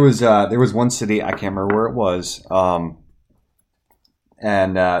 there was one city, I can't remember where it was,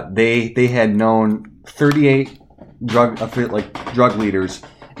 and they had known 38 drug leaders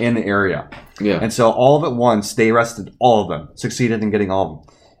in the area. Yeah. And so all of at once, they arrested all of them, succeeded in getting all of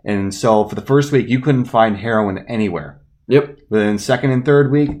them. And so for the first week, you couldn't find heroin anywhere. Yep. Then second and third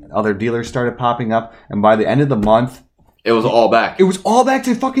week, other dealers started popping up. And by the end of the month, it was all back. It was all back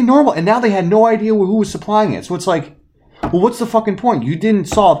to fucking normal. And now they had no idea who was supplying it. So it's like, well, what's the fucking point? You didn't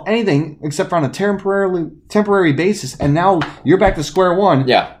solve anything except for on a temporary basis. And now you're back to square one.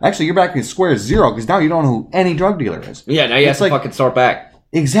 Yeah. Actually, you're back to square zero because now you don't know who any drug dealer is. Yeah, now you have to fucking start back.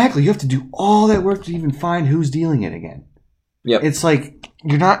 Exactly. You have to do all that work to even find who's dealing it again. Yep. It's like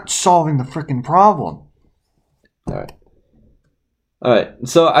you're not solving the freaking problem. All right. All right.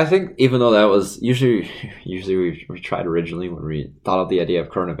 So I think even though that was usually we tried originally when we thought of the idea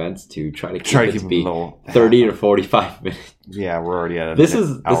of current events to try to keep it to be 30 to 45 minutes. Yeah, we're already at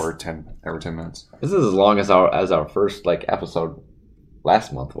an hour 10 minutes. This is as long as our first episode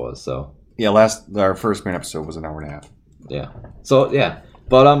last month was. So yeah, our first main episode was an hour and a half. Yeah. So yeah.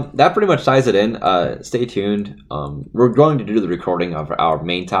 But that pretty much ties it in. Stay tuned. We're going to do the recording of our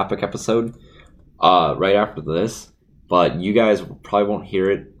main topic episode right after this. But you guys probably won't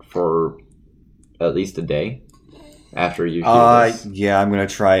hear it for at least a day after you hear this. Yeah, I'm gonna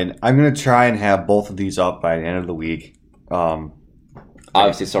try and have both of these up by the end of the week.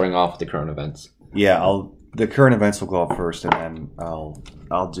 Obviously, starting off with the current events. Yeah, the current events will go up first, and then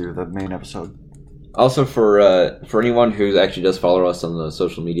I'll do the main episode. Also, for anyone who actually does follow us on the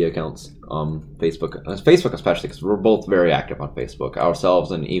social media accounts, Facebook especially, because we're both very active on Facebook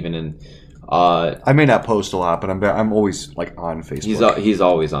ourselves, and even in. I may not post a lot, but I'm always on Facebook. He's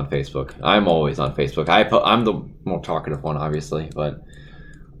always on Facebook. I'm always on Facebook. I'm the more talkative one, obviously, but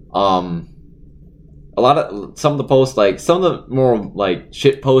some of the posts, some of the more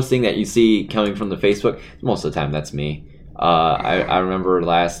shit posting that you see coming from the Facebook, most of the time that's me. I remember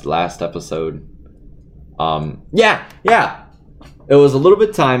last episode. Yeah. It was a little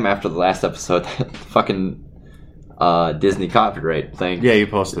bit time after the last episode. Fucking. Disney copyright thing. Yeah, you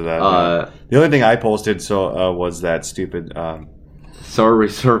posted that. The only thing I posted was that stupid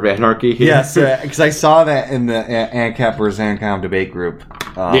Reserve Anarchy. Yes, because I saw that in the ANCAP or ZANCOM debate group.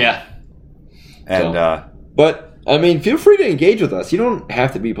 Yeah. And but I mean, feel free to engage with us. You don't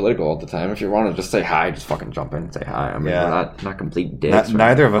have to be political all the time. If you want to just say hi, just fucking jump in and say hi. I mean, we're not complete dicks.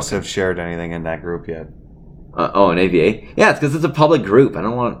 Neither of us have shared anything in that group yet. An AVA. Yeah, it's because it's a public group. I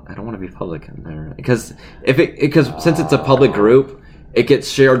don't want to be public in there because since it's a public group, it gets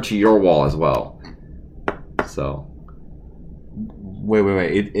shared to your wall as well. So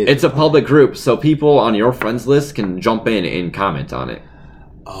wait. It's a public group, so people on your friends list can jump in and comment on it.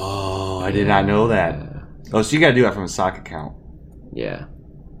 Oh, I did not know that. Oh, so you got to do that from a sock account. Yeah.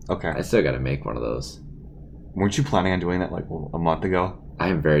 Okay. I still got to make one of those. Weren't you planning on doing that a month ago? I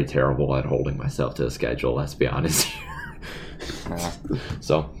am very terrible at holding myself to a schedule, let's be honest here.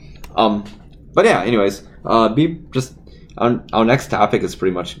 So, but yeah, anyways, our next topic is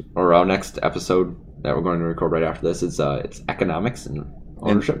pretty much, or our next episode that we're going to record right after this is it's economics and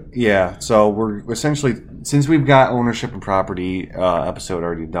ownership. Yeah, so we're essentially, since we've got ownership and property episode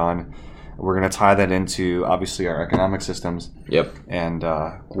already done, we're going to tie that into, obviously, our economic systems. Yep. And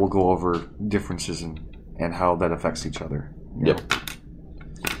we'll go over differences and how that affects each other. Yep.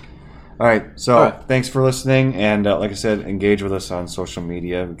 All right, so Thanks for listening, and like I said, engage with us on social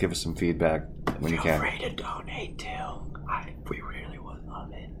media. Give us some feedback when you can. Feel free to donate too. We really would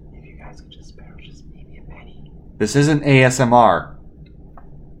love it if you guys could just spare just maybe a penny. This isn't ASMR.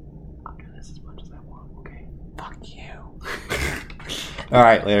 I'll do this as much as I want. Okay. Fuck you. All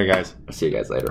right, later, guys. I'll see you guys later.